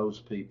convince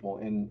those people.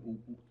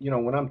 And,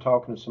 when I'm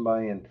talking to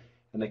somebody and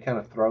they kind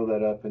of throw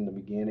that up in the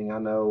beginning, I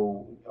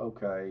know,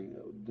 okay,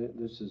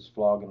 this is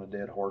flogging a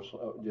dead horse.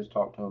 Just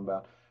talk to them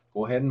about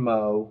go ahead and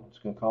mow. It's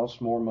going to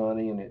cost more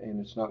money and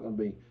it's not going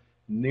to be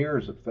near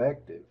as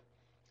effective.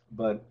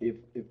 But if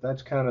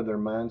that's kind of their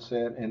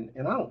mindset, and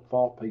I don't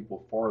fault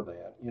people for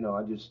that,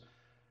 I just,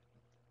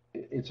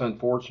 it's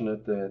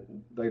unfortunate that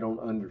they don't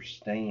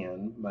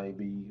understand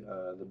maybe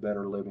the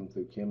better living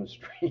through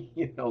chemistry,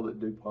 that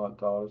DuPont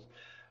taught us.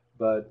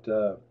 But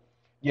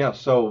yeah,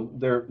 so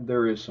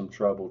there is some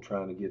trouble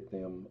trying to get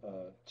them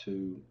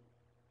to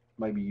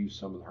maybe use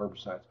some of the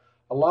herbicides.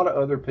 A lot of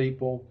other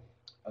people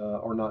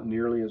are not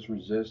nearly as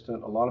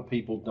resistant. A lot of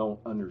people don't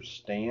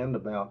understand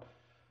about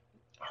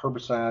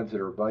herbicides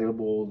that are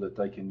available that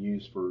they can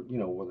use for,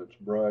 whether it's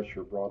brush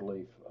or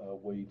broadleaf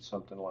weeds,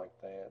 something like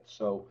that.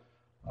 So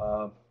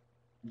uh,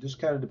 just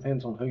kind of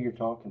depends on who you're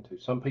talking to.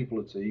 Some people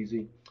it's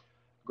easy.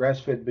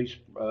 Grass-fed beef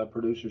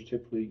producers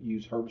typically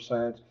use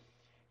herbicides.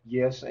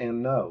 Yes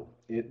and no.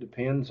 It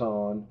depends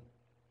on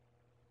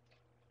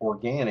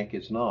Organic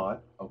is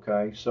not,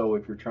 okay? So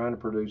if you're trying to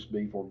produce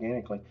beef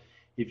organically,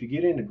 if you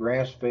get into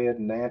grass-fed,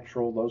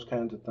 natural, those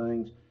kinds of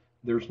things,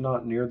 there's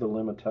not near the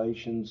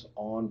limitations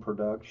on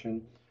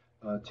production.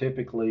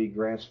 Typically,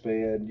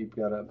 grass-fed, you've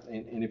got to,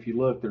 and if you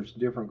look, there's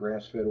different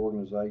grass-fed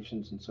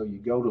organizations, and so you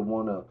go to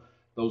one of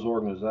those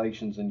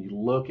organizations and you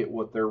look at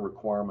what their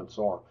requirements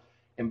are.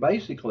 And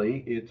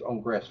basically, it's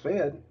on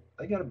grass-fed,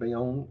 they got to be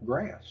on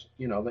grass.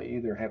 You know, they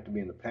either have to be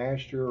in the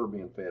pasture or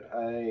being fed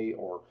hay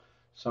or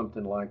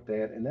something like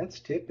that, and that's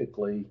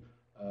typically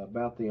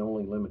about the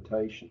only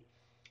limitation.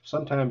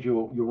 Sometimes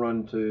you'll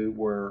run to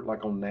where,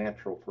 like on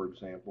natural, for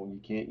example, you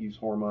can't use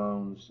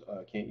hormones,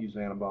 can't use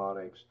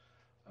antibiotics,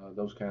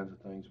 those kinds of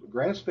things. But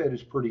grass fed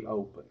is pretty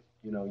open.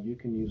 You know, you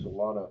can use a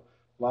lot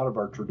of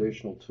our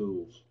traditional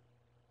tools.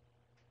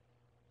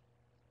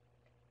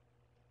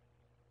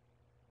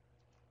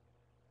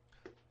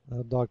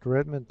 Dr.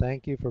 Redmon,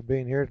 thank you for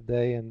being here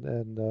today and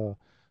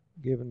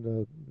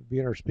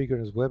being our speaker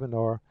in this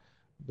webinar.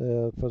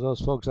 For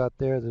those folks out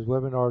there, this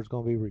webinar is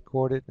going to be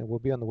recorded and will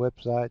be on the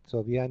website. So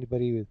if you have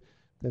anybody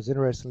that's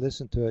interested in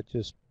listening to it,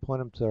 just point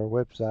them to our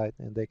website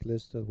and they can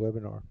listen to the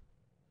webinar.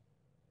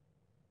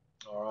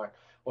 All right.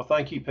 Well,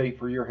 thank you, Pete,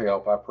 for your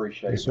help. I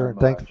appreciate Yes, it sir. very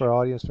And thank you for much. our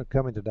audience for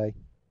coming today.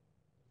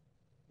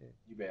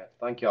 You bet.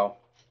 Thank y'all.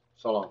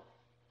 So long.